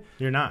genuine,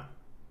 you're not.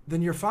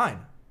 Then you're fine.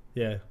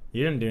 Yeah.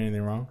 You didn't do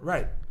anything wrong.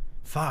 Right.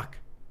 Fuck.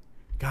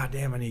 God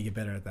damn, I need to get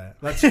better at that.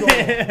 Let's go.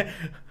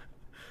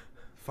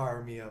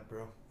 Fire me up,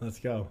 bro. Let's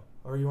go.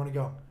 Where you want to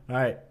go? All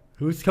right.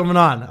 Who's coming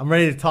on? I'm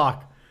ready to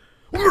talk.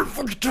 I'm ready to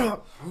fucking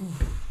talk.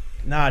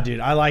 Nah, dude.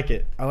 I like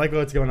it. I like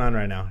what's going on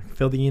right now.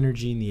 Feel the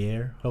energy in the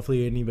air.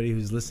 Hopefully anybody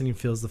who's listening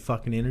feels the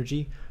fucking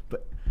energy.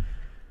 But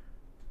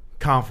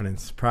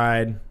confidence,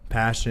 pride,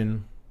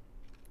 passion,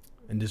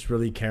 and just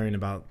really caring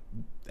about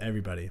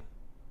everybody.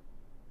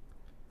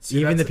 See,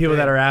 even the people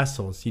that are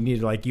assholes. You need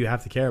to, you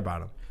have to care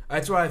about them.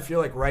 That's why I feel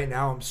like right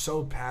now I'm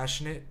so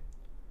passionate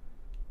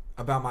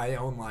about my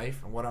own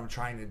life and what I'm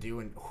trying to do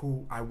and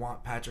who I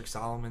want Patrick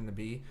Solomon to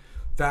be,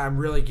 that I'm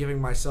really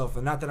giving myself,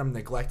 and not that I'm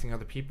neglecting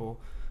other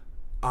people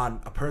on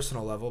a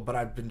personal level, but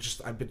I've been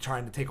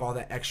trying to take all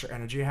that extra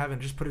energy I have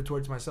and just put it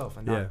towards myself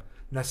and not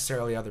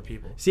necessarily other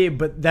people. See,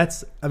 but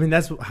that's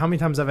how many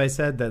times have I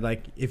said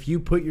that, if you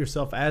put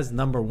yourself as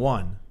number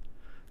one,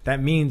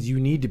 that means you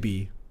need to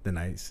be the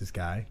nicest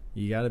guy.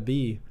 You got to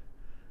be,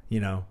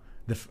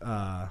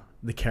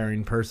 the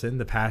caring person,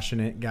 the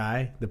passionate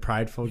guy, the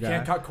prideful guy. You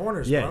can't cut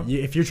corners, bro.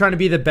 Yeah, if you're trying to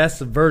be the best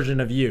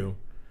version of you,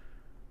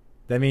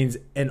 that means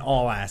in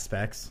all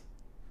aspects.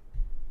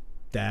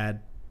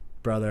 Dad,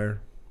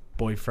 brother,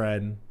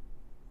 boyfriend,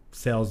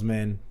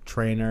 salesman,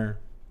 trainer,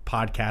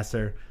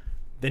 podcaster.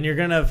 Then you're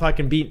going to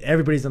fucking beat,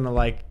 everybody's going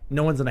to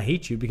no one's going to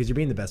hate you because you're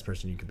being the best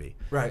person you can be.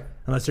 Right.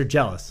 Unless they're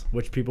jealous,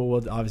 which people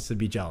will obviously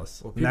be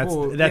jealous.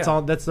 Well,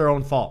 that's their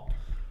own fault.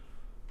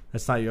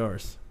 That's not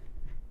yours.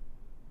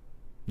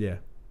 Yeah.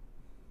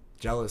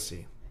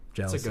 Jealousy.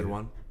 That's a good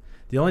one.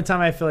 The only time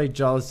I feel like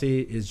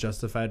jealousy is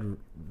justified,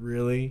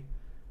 really,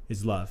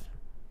 is love.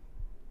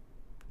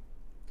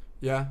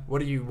 Yeah. What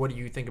do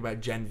you think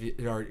about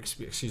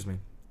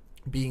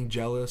being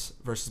jealous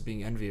versus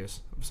being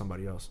envious of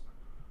somebody else?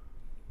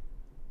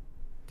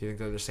 Do you think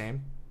they're the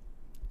same?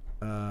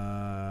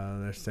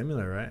 They're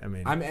similar, right? I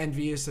mean, I'm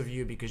envious of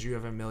you because you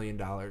have $1 million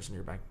in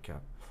your bank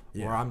account,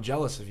 or I'm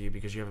jealous of you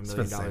because you have $1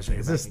 million in your bank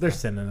account. They're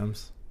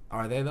synonyms.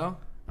 Are they though?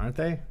 Aren't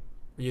they?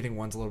 You think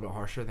one's a little bit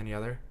harsher than the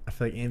other? I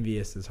feel like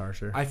envious is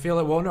harsher. I feel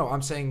it. Well, no,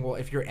 I'm saying,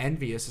 if you're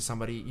envious of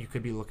somebody, you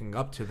could be looking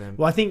up to them.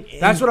 Well, I think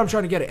that's what I'm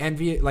trying to get at.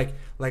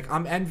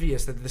 I'm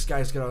envious that this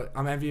guy's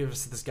I'm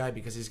envious of this guy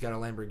because he's got a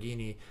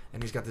Lamborghini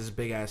and he's got this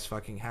big ass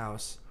fucking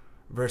house,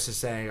 versus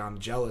saying I'm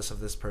jealous of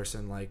this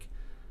person.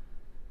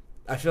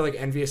 I feel like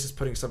envious is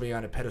putting somebody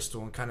on a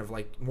pedestal and kind of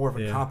more of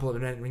a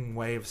complimenting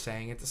way of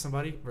saying it to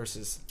somebody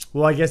versus.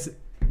 Well, I guess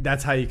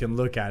that's how you can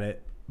look at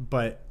it,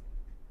 but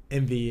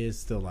envy is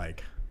still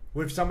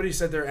If somebody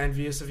said they're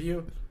envious of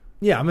you,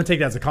 yeah, I'm gonna take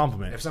that as a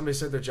compliment. If somebody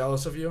said they're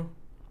jealous of you,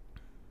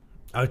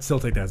 I would still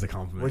take that as a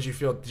compliment. Did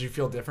you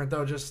feel different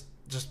though? Just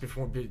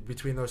before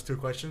between those two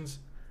questions.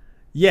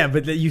 Yeah,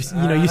 but you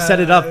set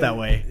it up that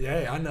way.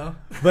 Yeah, I know.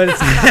 But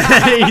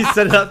you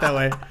set it up that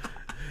way.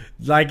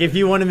 If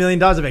you won $1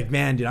 million, I'd be like,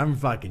 man, dude, I'm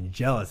fucking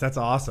jealous. That's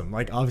awesome.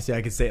 Obviously,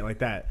 I could say it like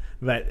that,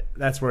 but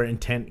that's where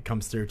intent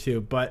comes through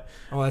too. But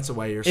that's the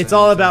way you're saying it's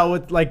all about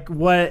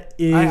what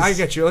is. I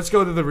get you. Let's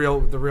go to the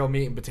real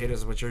meat and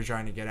potatoes of what you're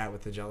trying to get at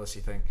with the jealousy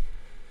thing.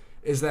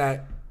 Is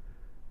that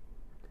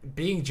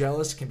being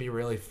jealous can be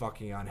really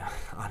fucking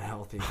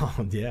unhealthy.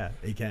 Oh yeah,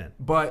 it can.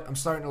 But I'm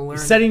starting to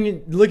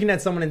learn looking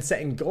at someone and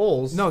setting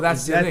goals. No,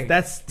 that's the thing.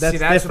 That's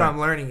what I'm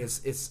learning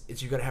is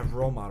you got to have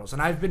role models,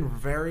 and I've been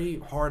very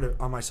hard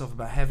on myself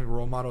about having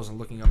role models and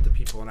looking up to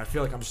people, and I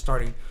feel like I'm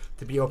starting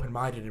to be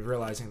open-minded and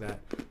realizing that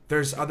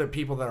there's other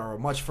people that are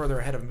much further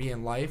ahead of me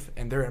in life,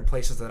 and they're in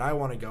places that I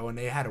want to go, and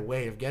they had a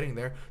way of getting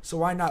there. So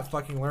why not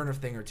fucking learn a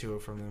thing or two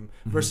from them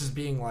versus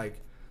being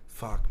like,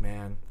 fuck,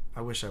 man,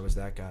 I wish I was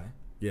that guy.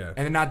 Yeah.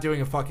 And then not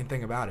doing a fucking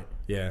thing about it.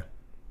 Yeah.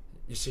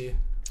 You see?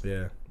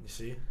 Yeah. You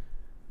see?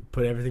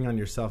 Put everything on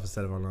yourself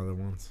instead of on other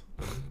ones.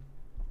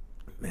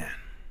 Man.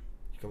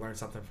 You can learn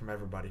something from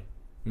everybody.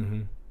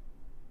 Mm-hmm.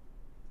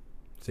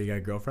 So you got a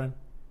girlfriend?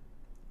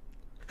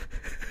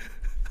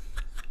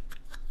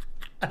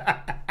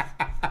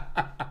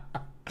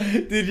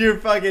 Dude, your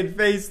fucking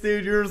face,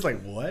 dude. You're just like,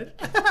 what?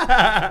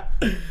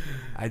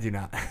 I do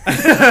not.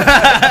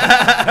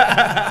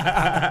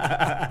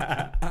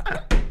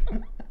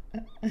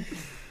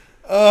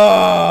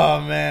 Oh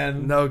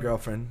man, no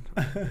girlfriend.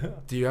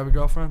 Do you have a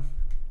girlfriend?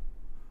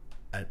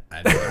 I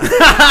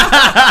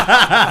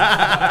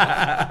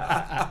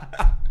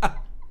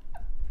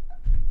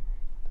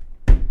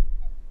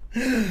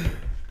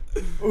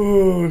don't.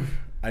 Ooh,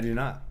 I do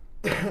not.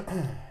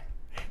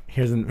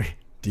 Here's an.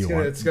 Do you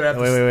want? It's gonna have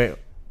wait.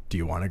 Do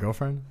you want a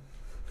girlfriend?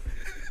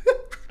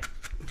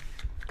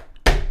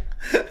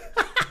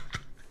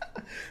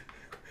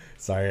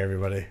 Sorry,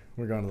 everybody.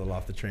 We're going to the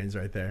Off the Trains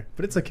right there.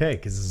 But it's okay,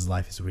 because this is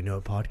Life as We Know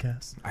It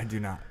podcast. I do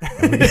not.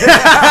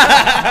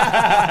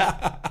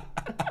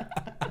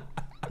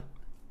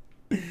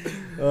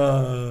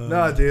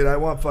 No, dude, I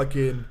want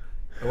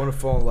to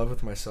fall in love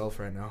with myself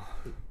right now.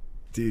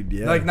 Dude,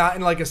 yeah. Like, not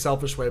in like a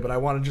selfish way, but I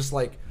want to just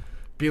like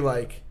be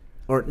like,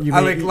 or you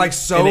mean, like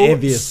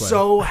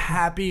so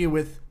happy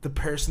with the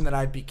person that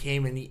I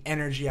became and the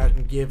energy I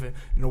can give and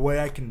the way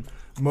I can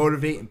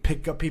motivate and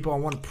pick up people. I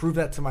want to prove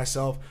that to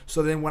myself.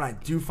 So then when I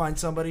do find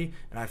somebody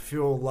and I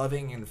feel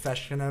loving and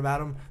affectionate about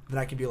them, then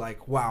I can be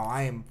like, wow,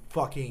 I am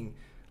fucking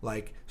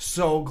like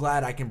so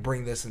glad I can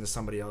bring this into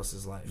somebody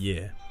else's life.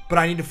 Yeah. But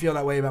I need to feel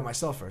that way about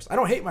myself first. I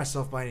don't hate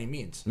myself by any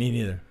means. Me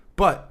neither.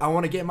 But I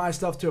want to get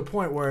myself to a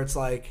point where it's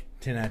like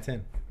 10 out of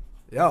 10.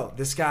 Yo,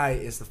 this guy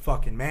is the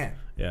fucking man.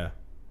 Yeah.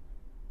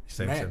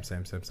 Same.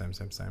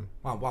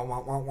 Wah, wah, wah,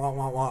 wah, wah,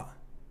 wah, wah.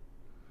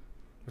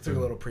 I took a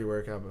little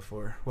pre-workout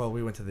before. Well,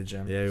 we went to the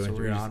gym. Yeah,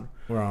 we're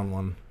on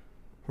one.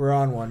 We're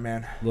on one,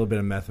 man. A little bit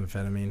of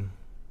methamphetamine.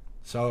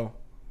 So,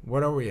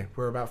 what are we?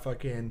 We're about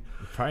fucking...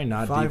 Probably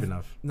not deep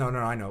enough. No,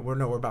 I know. We're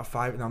about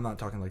 5... No, I'm not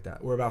talking like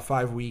that. We're about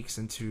 5 weeks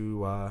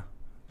into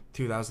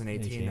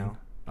 2018 now.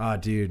 Oh,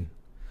 dude.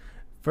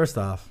 First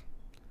off,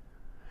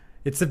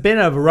 it's been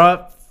a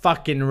rough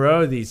fucking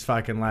road these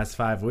fucking last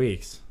 5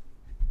 weeks.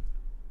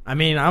 I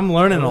mean, I'm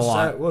learning a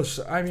lot.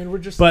 I mean, we're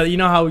just... But you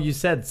know how you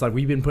said, it's like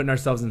we've been putting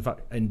ourselves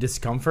in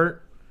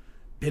discomfort.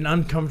 Been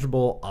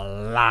uncomfortable a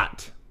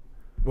lot.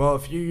 Well,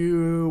 if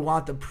you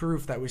want the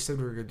proof that we said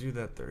we were going to do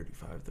that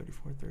 35,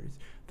 34, 30... I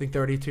think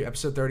 32,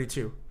 episode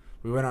 32.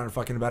 We went on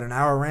fucking about an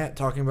hour rant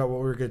talking about what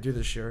we were going to do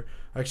this year.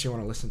 I actually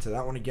want to listen to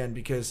that one again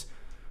because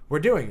we're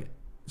doing it.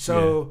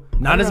 So... Yeah.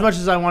 Not as much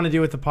as I want to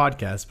do with the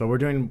podcast, but we're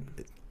doing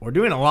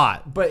a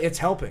lot. But it's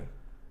helping.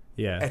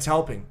 Yeah. It's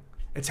helping.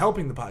 It's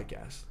helping the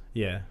podcast.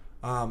 Yeah.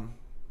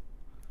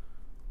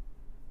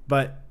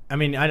 But I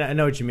mean, I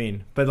know what you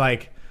mean. But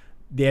like,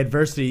 the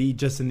adversity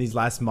just in these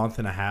last month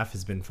and a half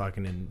has been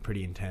fucking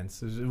pretty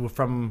intense.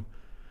 From,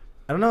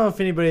 I don't know if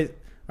anybody.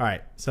 All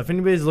right, so if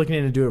anybody's looking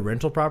into doing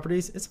rental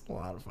properties, it's a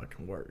lot of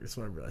fucking work. That's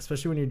what I realized.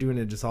 Especially when you're doing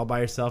it just all by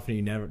yourself and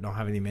you don't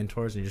have any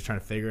mentors and you're just trying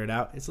to figure it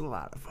out. It's a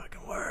lot of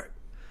fucking work.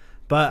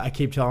 But I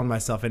keep telling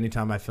myself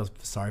anytime I feel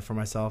sorry for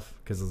myself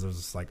because there's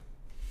just like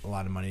a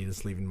lot of money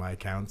just leaving my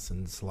accounts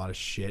and just a lot of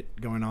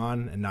shit going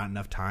on and not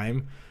enough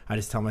time. I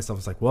just tell myself,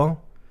 it's like,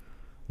 well,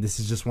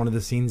 this is just one of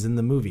the scenes in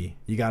the movie.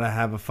 You got to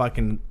have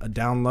a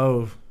down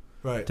low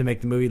to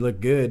make the movie look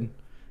good.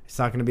 It's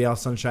not going to be all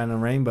sunshine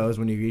and rainbows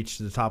when you reach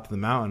the top of the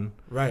mountain.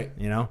 Right.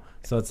 You know?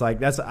 So it's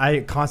like, I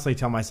constantly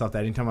tell myself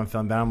that anytime I'm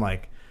feeling bad, I'm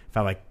like, if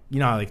I like, you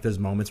know how like there's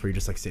moments where you're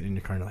just like sitting in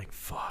your car and you're like,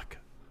 fuck.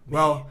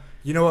 Well,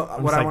 you know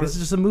what I want. This is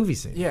just a movie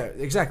scene. Yeah,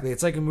 exactly.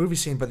 It's like a movie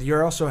scene, but you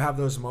also have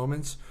those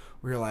moments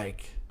where you're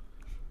like,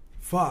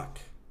 fuck.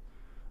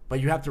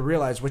 But you have to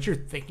realize what you're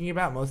thinking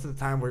about most of the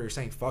time where you're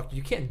saying fuck,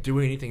 you can't do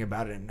anything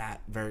about it in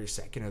that very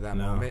second of that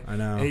moment. I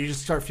know. And you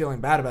just start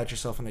feeling bad about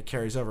yourself and it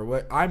carries over.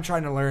 What I'm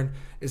trying to learn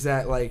is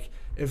that, like,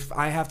 if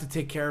I have to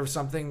take care of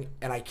something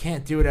and I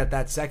can't do it at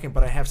that second,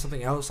 but I have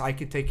something else I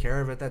could take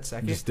care of at that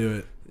second. Just do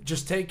it.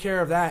 Just take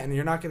care of that, and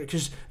you're not going to...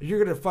 Because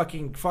you're going to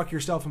fucking fuck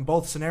yourself in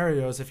both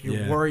scenarios if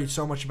you worry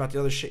so much about the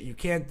other shit you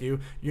can't do.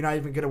 You're not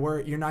even going to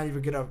worry... You're not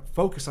even going to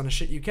focus on the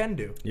shit you can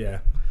do. Yeah.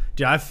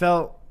 Dude, I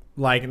felt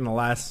like in the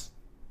last...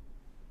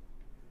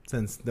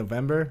 Since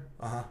November,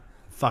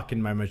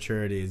 fucking my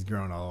maturity has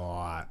grown a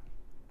lot.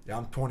 Yeah,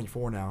 I'm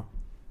 24 now.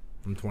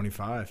 I'm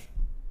 25.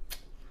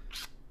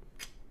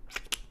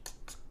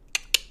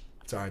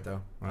 It's all right,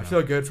 though. I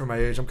feel good for my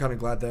age. I'm kind of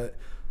glad that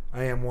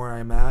I am where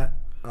I'm at.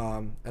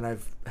 And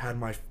I've had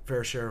my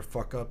fair share of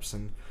fuck-ups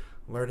and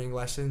learning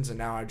lessons, and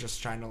now I'm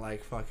just trying to,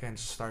 like, fucking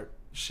start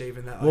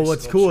shaving that ice. Well,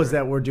 what's cool is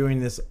that we're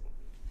doing this,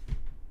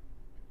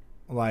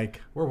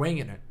 like... We're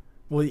winging it.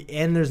 Well,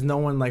 and there's no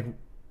one, like,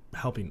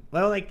 helping.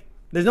 Well, like...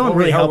 There's no one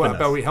really helping us.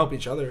 But we help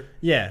each other.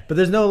 Yeah, but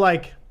there's no,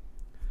 like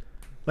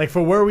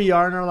for where we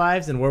are in our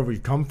lives and where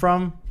we've come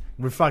from,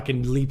 we're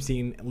fucking leaps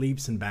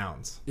and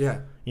bounds.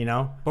 Yeah. You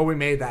know? But we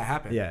made that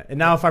happen. Yeah. And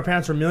now if our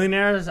parents were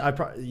millionaires,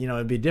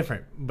 it'd be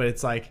different. But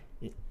it's like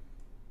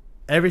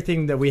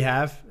everything that we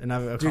have and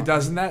I've... Dude,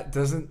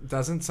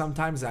 doesn't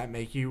sometimes that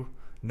make you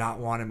not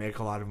want to make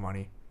a lot of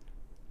money?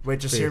 Wait,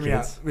 just hear me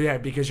out. Yeah,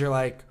 because you're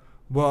like,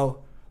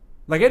 well,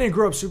 like I didn't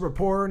grow up super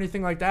poor or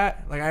anything like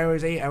that. Like I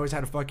always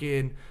had a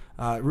fucking...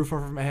 roof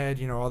over my head,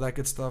 all that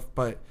good stuff.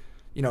 But,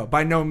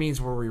 by no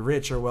means were we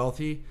rich or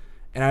wealthy.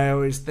 And I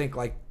always think,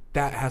 like,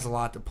 that has a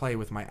lot to play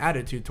with my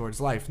attitude towards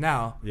life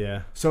now.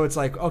 Yeah. So it's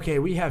like, okay,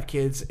 we have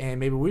kids,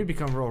 and maybe we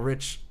become real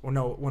rich. Well,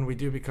 no, when we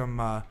do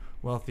become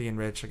wealthy and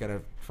rich, I got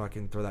to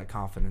fucking throw that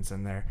confidence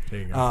in there.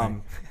 There you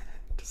go.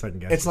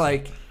 It's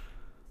like,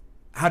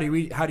 how do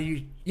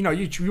you,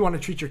 you want to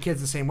treat your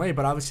kids the same way,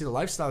 but obviously the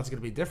lifestyle is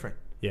going to be different.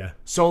 Yeah.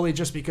 Solely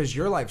just because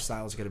your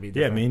lifestyle is going to be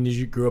different. Yeah, I mean,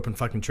 you grew up in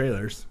fucking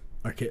trailers.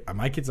 My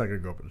kid's not gonna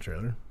grow up in a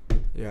trailer.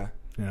 Yeah,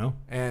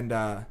 and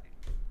I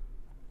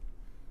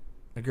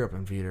grew up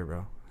in Veeder,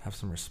 bro. Have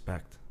some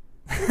respect.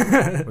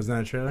 Wasn't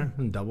that a trailer?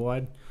 Double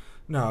wide?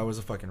 No, it was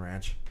a fucking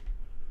ranch.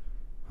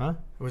 Huh?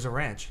 It was a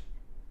ranch.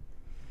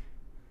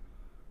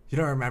 You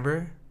don't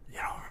remember? You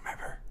don't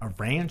remember. A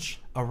ranch?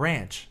 A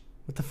ranch.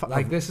 What the fuck?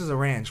 Like, this is a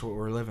ranch, what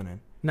we're living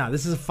in. No,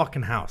 this is a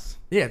fucking house.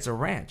 Yeah, it's a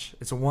ranch.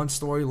 It's a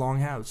 1-story long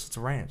house. It's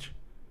a ranch.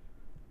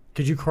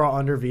 Could you crawl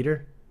under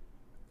Veter?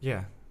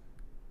 Yeah.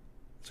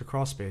 It's a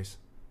crawl space.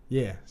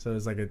 Yeah, so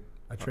it's like a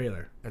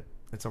trailer.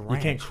 It's a ranch. You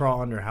can't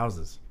crawl under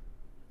houses.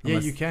 Yeah,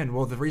 you can.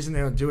 Well, the reason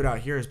they don't do it out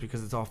here is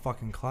because it's all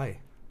fucking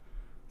clay.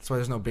 That's why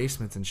there's no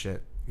basements and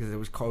shit. Because it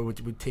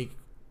would take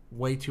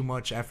way too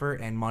much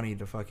effort and money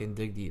to fucking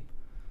dig deep.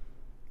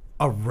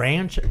 A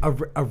ranch? A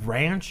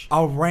ranch?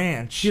 A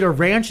ranch. Dude, a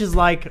ranch is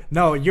like...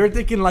 No, you're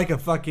thinking like a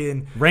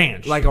fucking...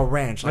 Ranch. Like a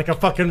ranch. Like a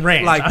fucking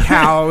ranch. Like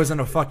cows and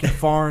a fucking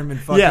farm and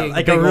fucking... Yeah,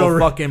 like big a real... old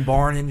fucking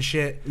barn and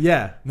shit.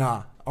 Yeah.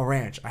 Nah, a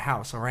ranch. A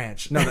house. A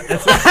ranch. No,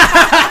 it's...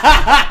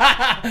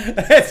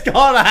 It's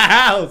called a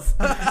house.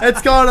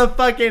 It's called a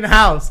fucking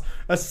house.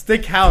 A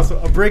stick house.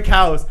 A brick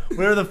house.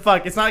 Whatever the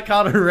fuck. It's not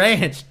called a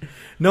ranch.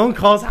 No one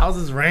calls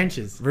houses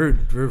ranches.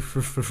 Rude. Dude, where the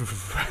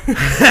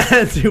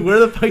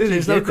fuck Dude,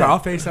 there's no crawl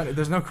space under,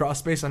 there's no crawl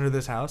space under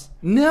this house?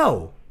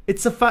 No.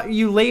 It's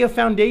you lay a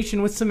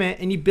foundation with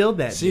cement and you build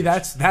that. See,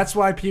 bitch. that's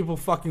why people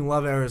fucking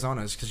love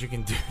Arizona, is because you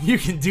can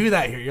do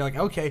that here. You're like,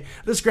 okay,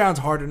 this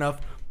ground's hard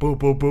enough. Boop,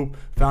 boop, boop.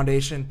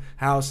 Foundation,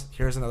 house.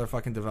 Here's another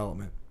fucking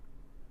development.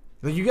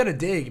 Like, you gotta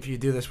dig if you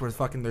do this where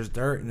fucking there's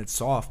dirt and it's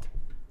soft.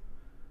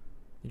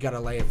 You gotta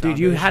lay a foundation. Dude,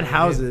 you had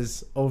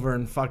houses over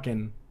in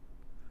fucking...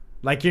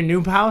 Like your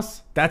new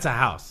house, that's a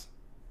house.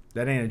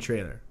 That ain't a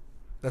trailer.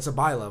 That's a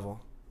bi-level.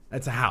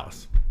 That's a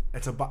house.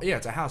 It's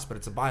a house, but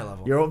it's a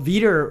bi-level. Your old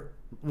Veter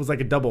was like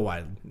a double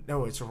wide.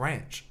 No, it's a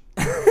ranch.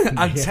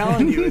 I'm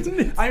telling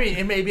you. I mean,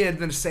 it may be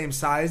the same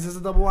size as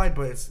a double wide,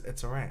 but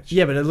it's a ranch.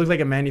 Yeah, but it looked like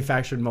a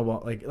manufactured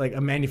mobile, like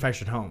a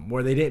manufactured home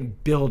where they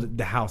didn't build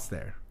the house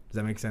there. Does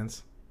that make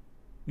sense?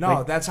 No,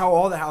 like, that's how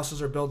all the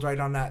houses are built right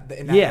on that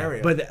in that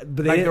area. but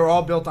like they're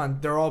all built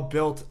on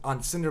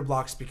cinder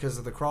blocks because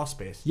of the crawl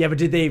space. Yeah, but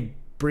did they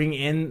bring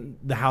in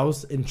the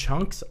house in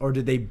chunks or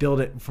did they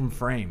build it from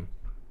frame?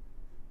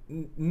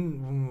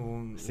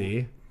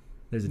 See,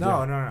 there's a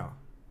no.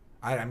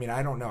 I mean,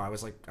 I don't know. I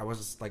was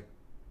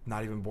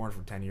not even born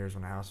for 10 years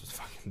when the house was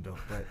fucking built.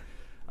 But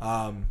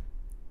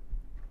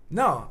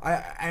no,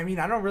 I mean,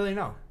 I don't really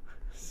know.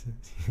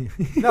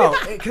 No,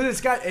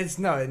 because it's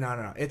no.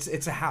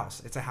 It's a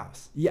house. It's a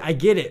house. Yeah, I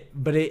get it,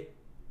 but it.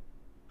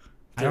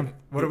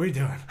 What are we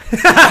doing?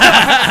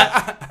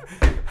 I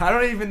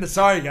don't even.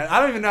 Sorry, guys. I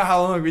don't even know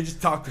how long we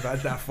just talked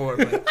about that for.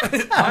 But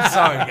I'm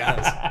sorry,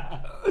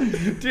 guys.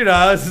 Dude,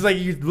 it's just like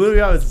you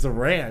literally. It's a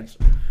ranch.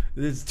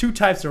 There's two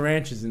types of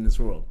ranches in this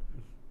world.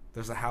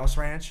 There's a house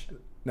ranch.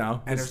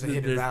 No, and there's a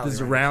hidden valley.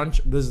 There's a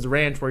ranch. There's a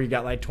ranch where you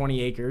got like 20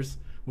 acres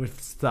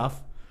with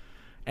stuff.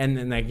 And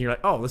then like you're like,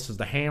 oh, this is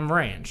the ham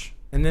ranch.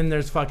 And then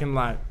there's fucking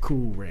like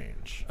cool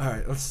ranch. All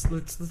right, let's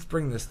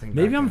bring this thing.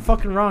 Maybe I'm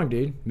fucking wrong,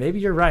 dude. Maybe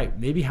you're right.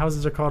 Maybe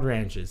houses are called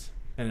ranches,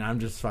 and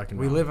I'm just fucking.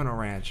 We live in a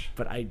ranch,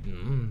 but I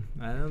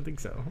don't think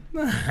so.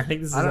 I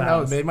think this is. I don't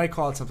know. They might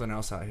call it something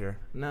else out here.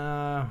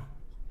 No.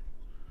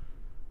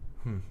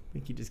 I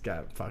think you just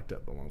got fucked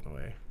up along the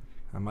way.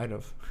 I might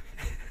have.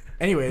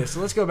 Anyway, so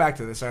let's go back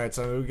to this. All right,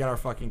 so we got our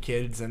fucking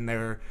kids, and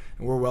we're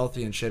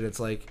wealthy and shit. It's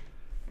like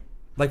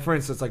for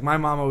instance, like my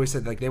mom always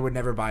said, like they would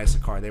never buy us a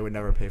car. They would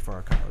never pay for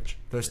our college.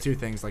 Those two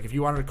things. Like if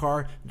you wanted a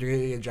car, you're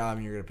gonna get a job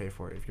and you're gonna pay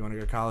for it. If you want to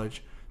go to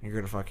college, you're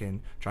gonna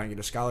fucking try and get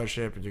a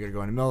scholarship, or you're gonna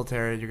go in the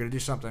military. You're gonna do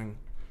something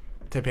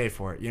to pay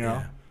for it, you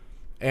know,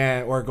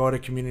 or go to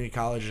community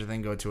college or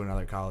then go to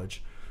another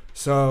college.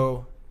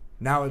 So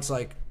now it's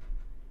like,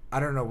 I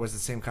don't know. Was the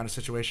same kind of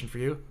situation for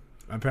you?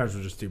 My parents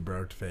were just too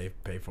broke to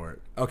pay for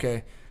it.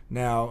 Okay,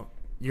 now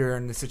you're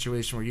in the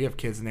situation where you have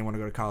kids and they want to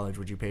go to college.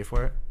 Would you pay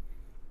for it?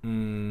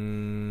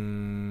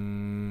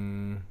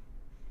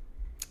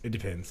 It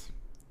depends.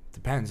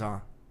 Depends, huh?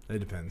 It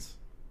depends.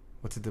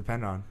 What's it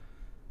depend on?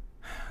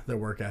 Their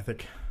work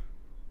ethic.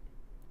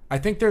 I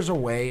think there's a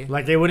way.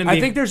 Like they wouldn't. I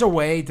think there's a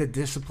way to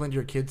discipline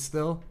your kids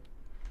still.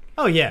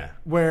 Oh yeah.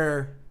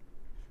 Where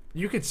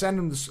you could send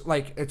them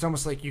like it's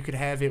almost like you could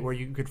have it where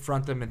you could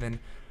confront them and then.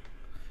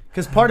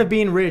 Because part of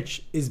being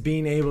rich is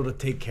being able to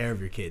take care of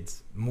your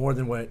kids more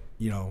than what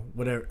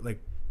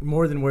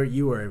more than where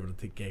you were able to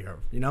take care of.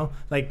 You know,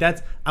 like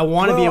that's. I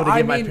want to be able to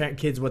give my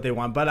kids what they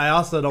want, but I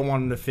also don't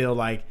want them to feel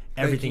like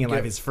everything in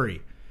life is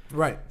free.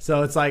 Right.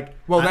 So it's like,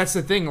 that's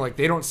the thing. Like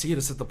they don't see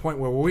us at the point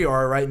where we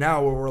are right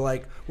now,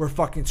 where we're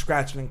fucking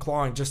scratching and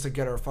clawing just to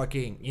get our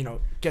fucking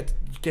get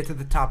to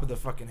the top of the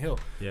fucking hill.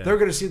 Yeah. They're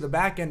gonna see the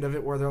back end of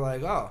it where they're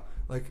like, oh.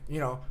 Like,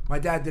 my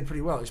dad did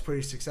pretty well. He's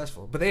pretty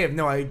successful. But they have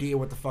no idea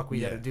what the fuck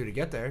we had to do to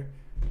get there.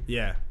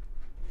 Yeah.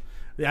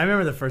 Yeah, I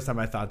remember the first time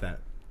I thought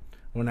that.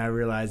 When I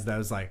realized that I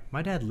was like,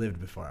 my dad lived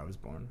before I was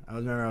born. I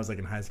was like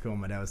in high school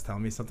and my dad was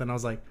telling me something. I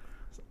was like,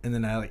 and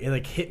then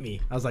it hit me.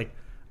 I was like,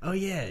 oh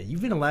yeah,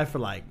 you've been alive for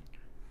like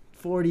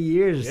 40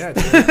 years. Yeah,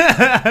 dude.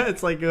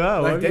 It's like,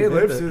 oh. Like they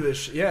lived through this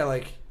shit. Yeah,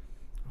 like,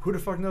 who the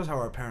fuck knows how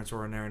our parents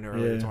were in their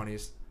early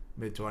 20s,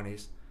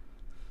 mid-20s.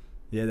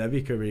 Yeah, that'd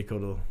be pretty cool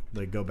to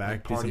like go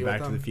back, do some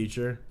Back to the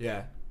Future.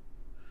 Yeah.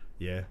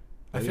 Yeah.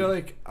 I feel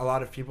like a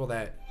lot of people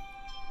that,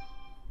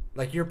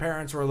 like, your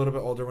parents were a little bit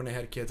older when they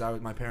had kids.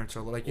 My parents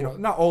are like,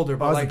 not older,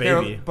 but like they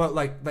were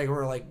like, they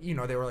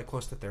were like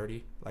close to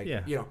 30, like,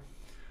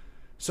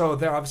 So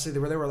they're obviously they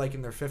were like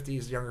in their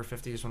 50s, younger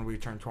 50s when we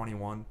turned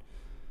 21.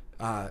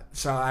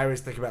 So I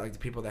always think about like the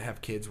people that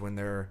have kids when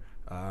they're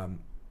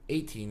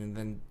 18, and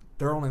then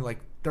they're only like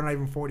they're not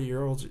even 40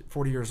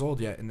 years old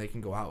yet, and they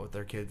can go out with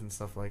their kids and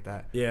stuff like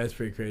that. Yeah, it's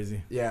pretty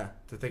crazy. Yeah,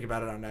 to think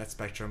about it on that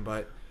spectrum,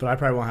 but I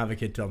probably won't have a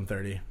kid till I'm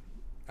 30.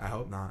 I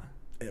hope not.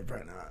 Yeah,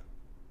 probably not.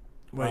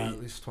 Wait, at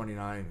least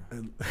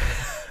 29.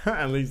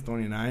 At least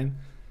 29.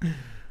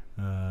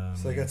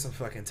 So I got some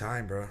fucking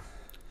time, bro.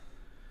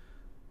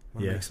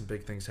 Make some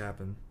big things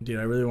happen. Dude,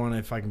 I really want to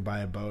if I can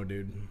buy a bow,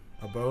 dude.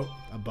 A boat?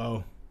 A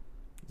bow.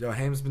 Yo,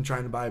 Ham's been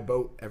trying to buy a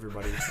boat,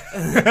 everybody. For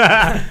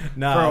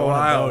a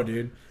while, bow,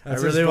 dude.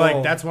 That's I really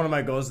like. That's one of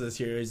my goals this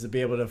year is to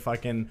be able to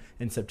fucking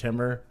in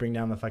September bring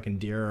down the fucking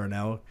deer or an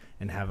elk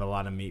and have a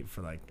lot of meat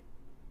for like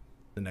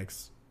the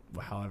next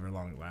however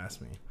long it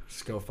lasts me.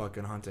 Just go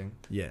fucking hunting.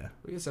 Yeah.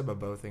 We can set up a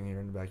bow thing here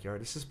in the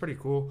backyard. This is pretty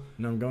cool.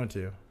 No, I'm going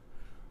to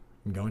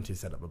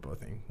set up a bow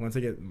thing. Once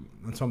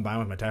I'm buying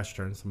with my tax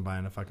returns, I'm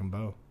buying a fucking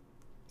bow.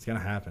 It's gonna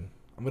happen.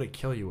 I'm gonna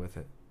kill you with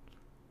it.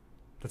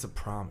 That's a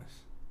promise.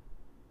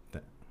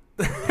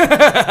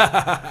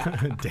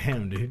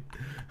 Damn, dude.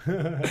 You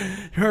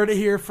heard it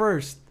here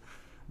first.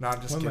 No,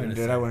 I'm just kidding,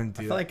 dude. I wouldn't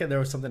do that. I feel like there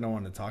was something I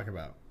wanted to talk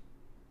about,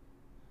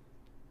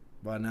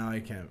 but now I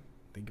can't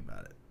think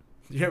about it.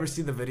 You ever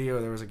see the video?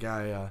 There was a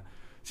guy.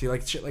 See,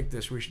 like shit like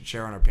this, we should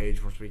share on our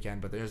page once we can.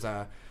 But there's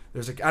a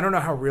I don't know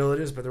how real it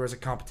is, but there was a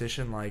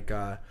competition like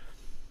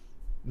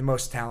the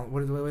most talent.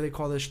 What do they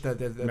call this?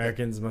 The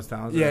Americans Most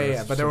Talented.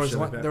 Yeah. But there was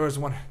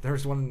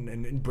one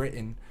in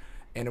Britain,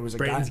 and it was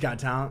Britain's Got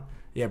Talent.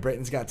 Yeah,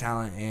 Britain's Got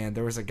Talent, and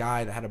there was a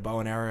guy that had a bow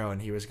and arrow,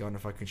 and he was going to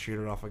fucking shoot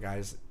it off a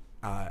guy's,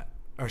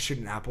 or shoot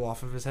an apple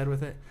off of his head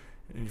with it,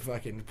 and he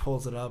fucking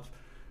pulls it up,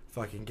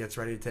 fucking gets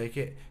ready to take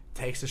it,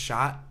 takes a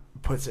shot,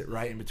 puts it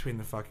right in between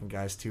the fucking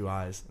guy's two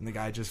eyes, and the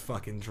guy just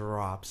fucking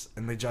drops,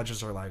 and the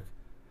judges are like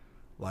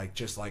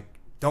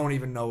don't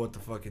even know what to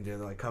fucking do.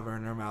 They're like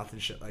covering their mouth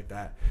and shit like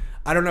that.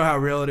 I don't know how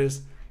real it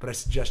is, but I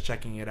suggest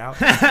checking it out.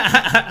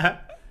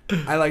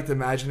 I like to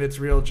imagine it's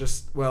real.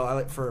 I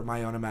like for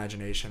my own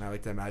imagination. I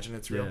like to imagine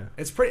it's real. Yeah.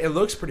 It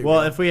looks pretty real.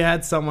 Well, if we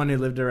had someone who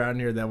lived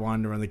around here that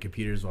wanted to run the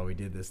computers while we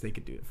did this, they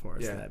could do it for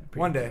us. Yeah.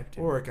 One day.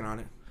 We're working on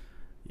it.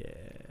 Yeah.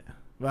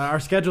 Well,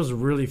 our schedule's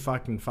really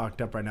fucking fucked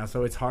up right now,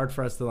 so it's hard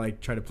for us to like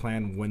try to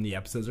plan when the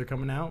episodes are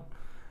coming out.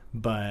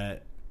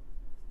 But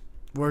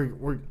we're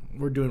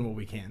doing what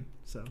we can.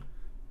 So.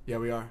 Yeah,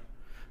 we are.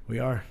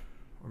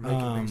 We're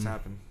making things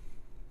happen.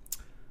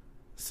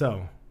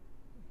 So,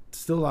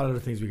 still a lot of other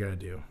things we gotta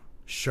do.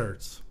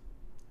 Shirts.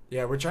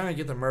 Yeah, we're trying to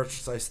get the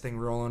merchandise thing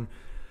rolling.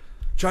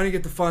 Trying to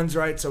get the funds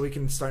right so we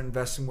can start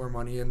investing more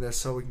money in this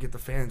so we can get the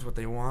fans what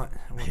they want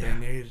and what they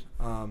need.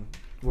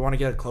 We want to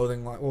get a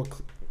clothing line. Well,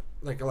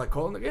 a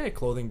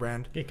clothing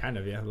brand. Yeah, kind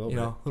of, yeah. A little bit.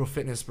 Little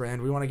fitness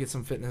brand. We want to get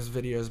some fitness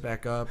videos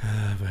back up.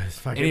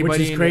 Which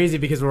is crazy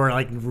because we're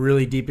like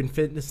really deep in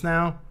fitness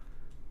now.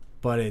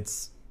 But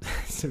it's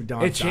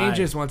it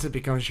changes once it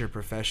becomes your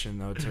profession,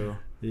 though, too.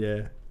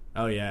 Yeah.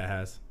 Oh, yeah, it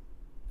has.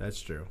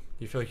 That's true.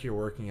 You feel like your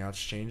working outs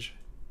change?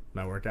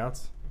 My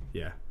workouts?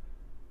 Yeah.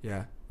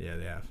 Yeah. Yeah,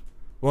 they have.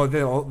 Well,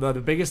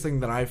 the biggest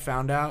thing that I've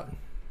found out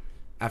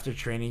after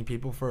training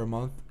people for a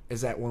month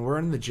is that when we're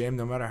in the gym,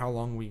 no matter how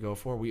long we go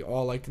for, we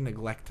all like to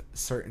neglect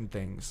certain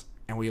things.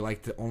 And we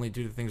like to only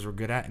do the things we're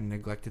good at and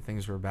neglect the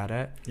things we're bad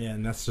at. Yeah,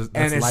 and that's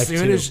life,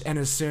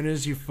 as soon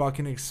as you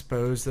fucking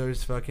expose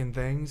those fucking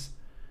things,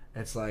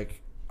 it's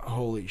like,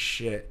 holy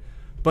shit.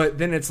 But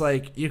then it's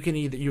like you can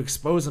either you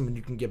expose them and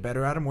you can get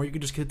better at them, or you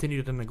can just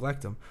continue to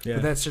neglect them. Yeah.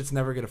 But that shit's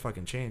never gonna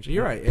fucking change.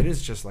 You're right. It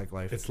is just like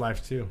life. It's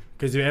life too,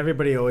 because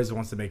everybody always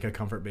wants to make a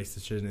comfort-based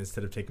decision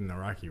instead of taking the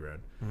rocky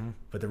road. Mm-hmm.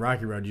 But the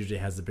rocky road usually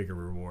has the bigger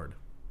reward.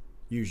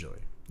 Usually.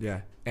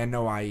 Yeah, and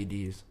no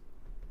IEDs.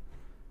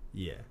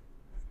 Yeah.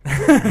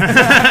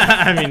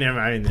 I mean,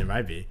 there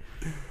might be.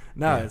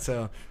 No,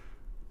 yeah.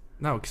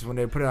 No, because when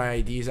they put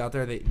IEDs out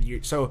there, they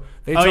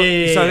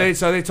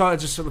taught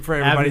just for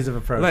everybody. Avenues of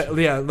approach.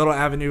 Little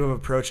avenue of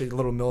approach, a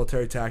little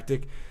military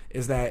tactic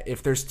is that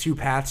if there's two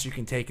paths you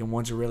can take and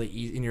one's a really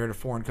easy, and you're in a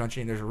foreign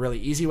country and there's a really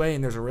easy way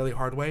and there's a really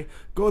hard way,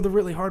 go the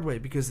really hard way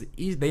because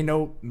they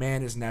know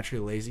man is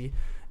naturally lazy,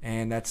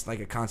 and that's like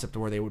a concept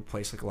where they would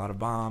place like a lot of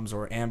bombs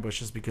or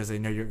ambushes because they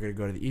know you're going to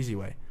go to the easy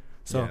way.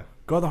 So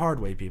go the hard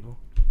way, people.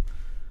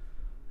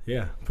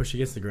 Yeah, push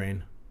against the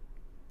grain.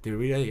 Dude,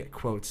 we gotta get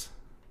quotes.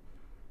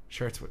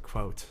 Shirts with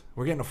quotes.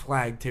 We're getting a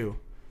flag, too.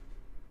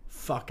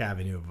 Fuck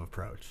Avenue of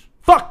Approach.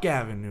 Fuck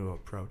Avenue of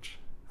Approach.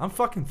 I'm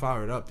fucking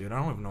fired up, dude.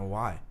 I don't even know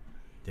why.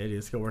 Yeah, dude,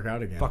 let's go work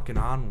out again. Fucking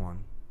on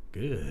one.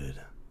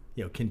 Good.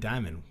 Yo, Ken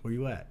Diamond, where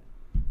you at?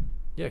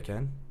 Yeah,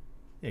 Ken.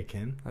 Yeah,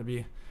 Ken. I'd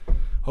be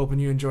hoping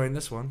you enjoying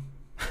this one.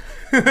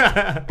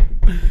 Oh,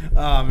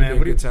 man.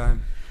 What a good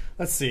time.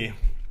 Let's see.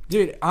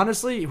 Dude,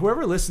 honestly,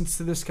 whoever listens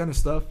to this kind of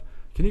stuff,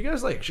 can you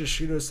guys, like, just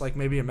shoot us, like,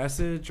 maybe a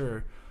message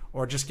or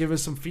or just give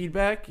us some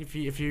feedback if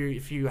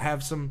you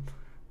have some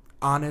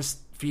honest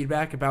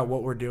feedback about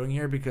what we're doing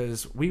here,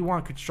 because we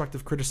want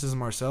constructive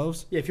criticism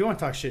ourselves. Yeah, if you want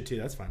to talk shit too,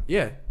 that's fine.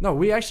 Yeah. No,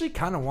 we actually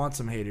kind of want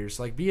some haters.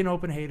 Like, be an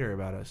open hater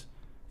about us.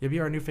 You'll be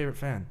our new favorite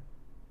fan.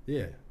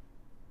 Yeah.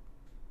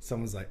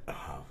 Someone's like,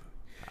 oh,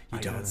 you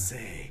don't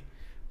say.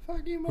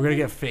 Fuck you, we're going to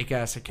get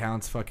fake-ass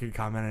accounts fucking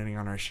commenting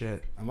on our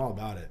shit. I'm all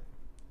about it.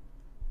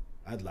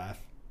 I'd laugh.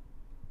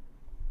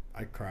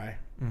 I'd cry.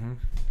 Mm-hmm.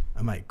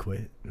 I might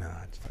quit. Nah,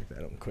 fuck that.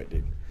 I don't quit,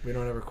 dude. We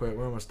don't ever quit.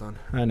 We're almost done.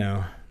 I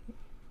know.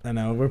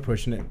 We're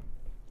pushing it.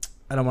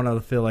 I don't want to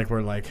feel like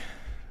we're like...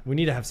 We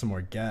need to have some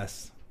more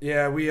guests.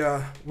 Yeah,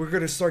 we're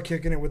going to start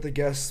kicking it with the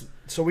guests.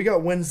 So we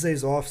got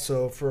Wednesdays off,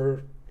 so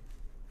for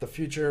the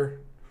future...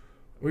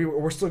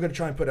 We're still going to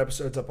try and put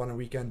episodes up on a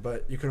weekend,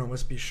 but you can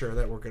almost be sure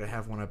that we're going to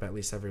have one up at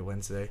least every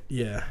Wednesday.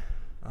 Yeah.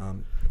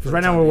 Because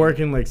right now we're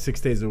working like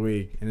 6 days a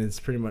week, and it's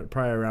probably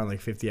around like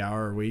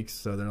 50-hour weeks.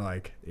 So they're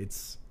like,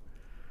 it's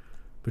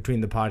between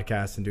the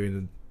podcast and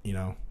doing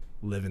the,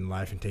 living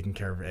life and taking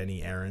care of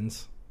any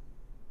errands.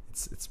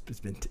 It's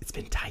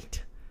been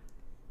tight.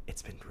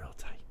 It's been real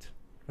tight.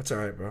 That's all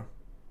right, bro.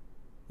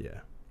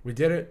 Yeah. We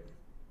did it.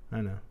 I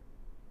know.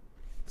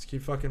 Let's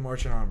keep fucking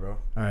marching on, bro.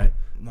 All right.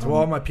 To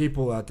all my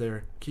people out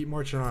there, keep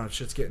marching on.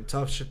 Shit's getting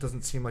tough. Shit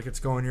doesn't seem like it's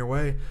going your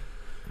way.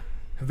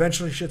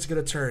 Eventually, shit's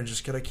gonna turn.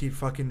 Just gotta keep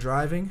fucking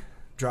driving,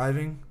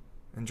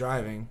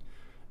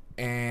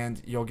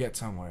 and you'll get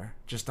somewhere.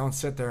 Just don't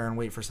sit there and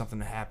wait for something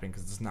to happen,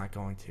 because it's not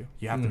going to.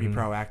 You have to be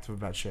proactive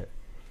about shit.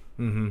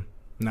 Mm-hmm.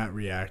 Not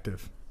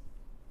reactive.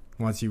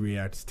 Once you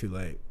react, it's too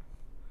late.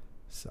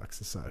 Sucks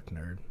to suck,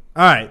 nerd.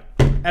 All right.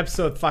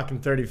 Episode fucking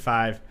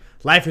 35.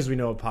 Life as We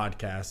Know, a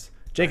podcast.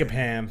 Jacob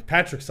Ham,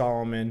 Patrick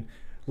Solomon.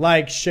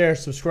 Like, share,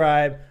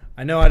 subscribe.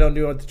 I know I don't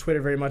do it on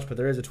Twitter very much, but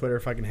there is a Twitter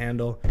fucking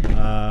handle.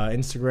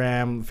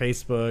 Instagram,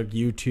 Facebook,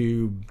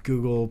 YouTube,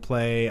 Google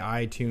Play,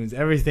 iTunes,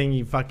 everything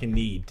you fucking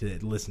need to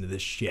listen to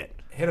this shit.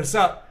 Hit us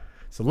up.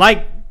 So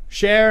like,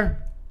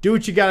 share, do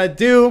what you gotta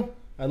do.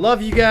 I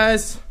love you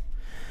guys.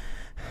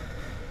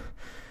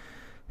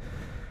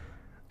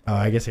 Oh,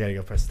 I guess I gotta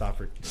go press stop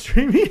for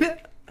streaming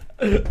it.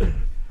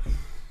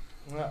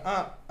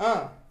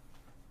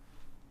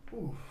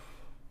 Ooh.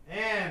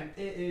 And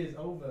it is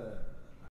over.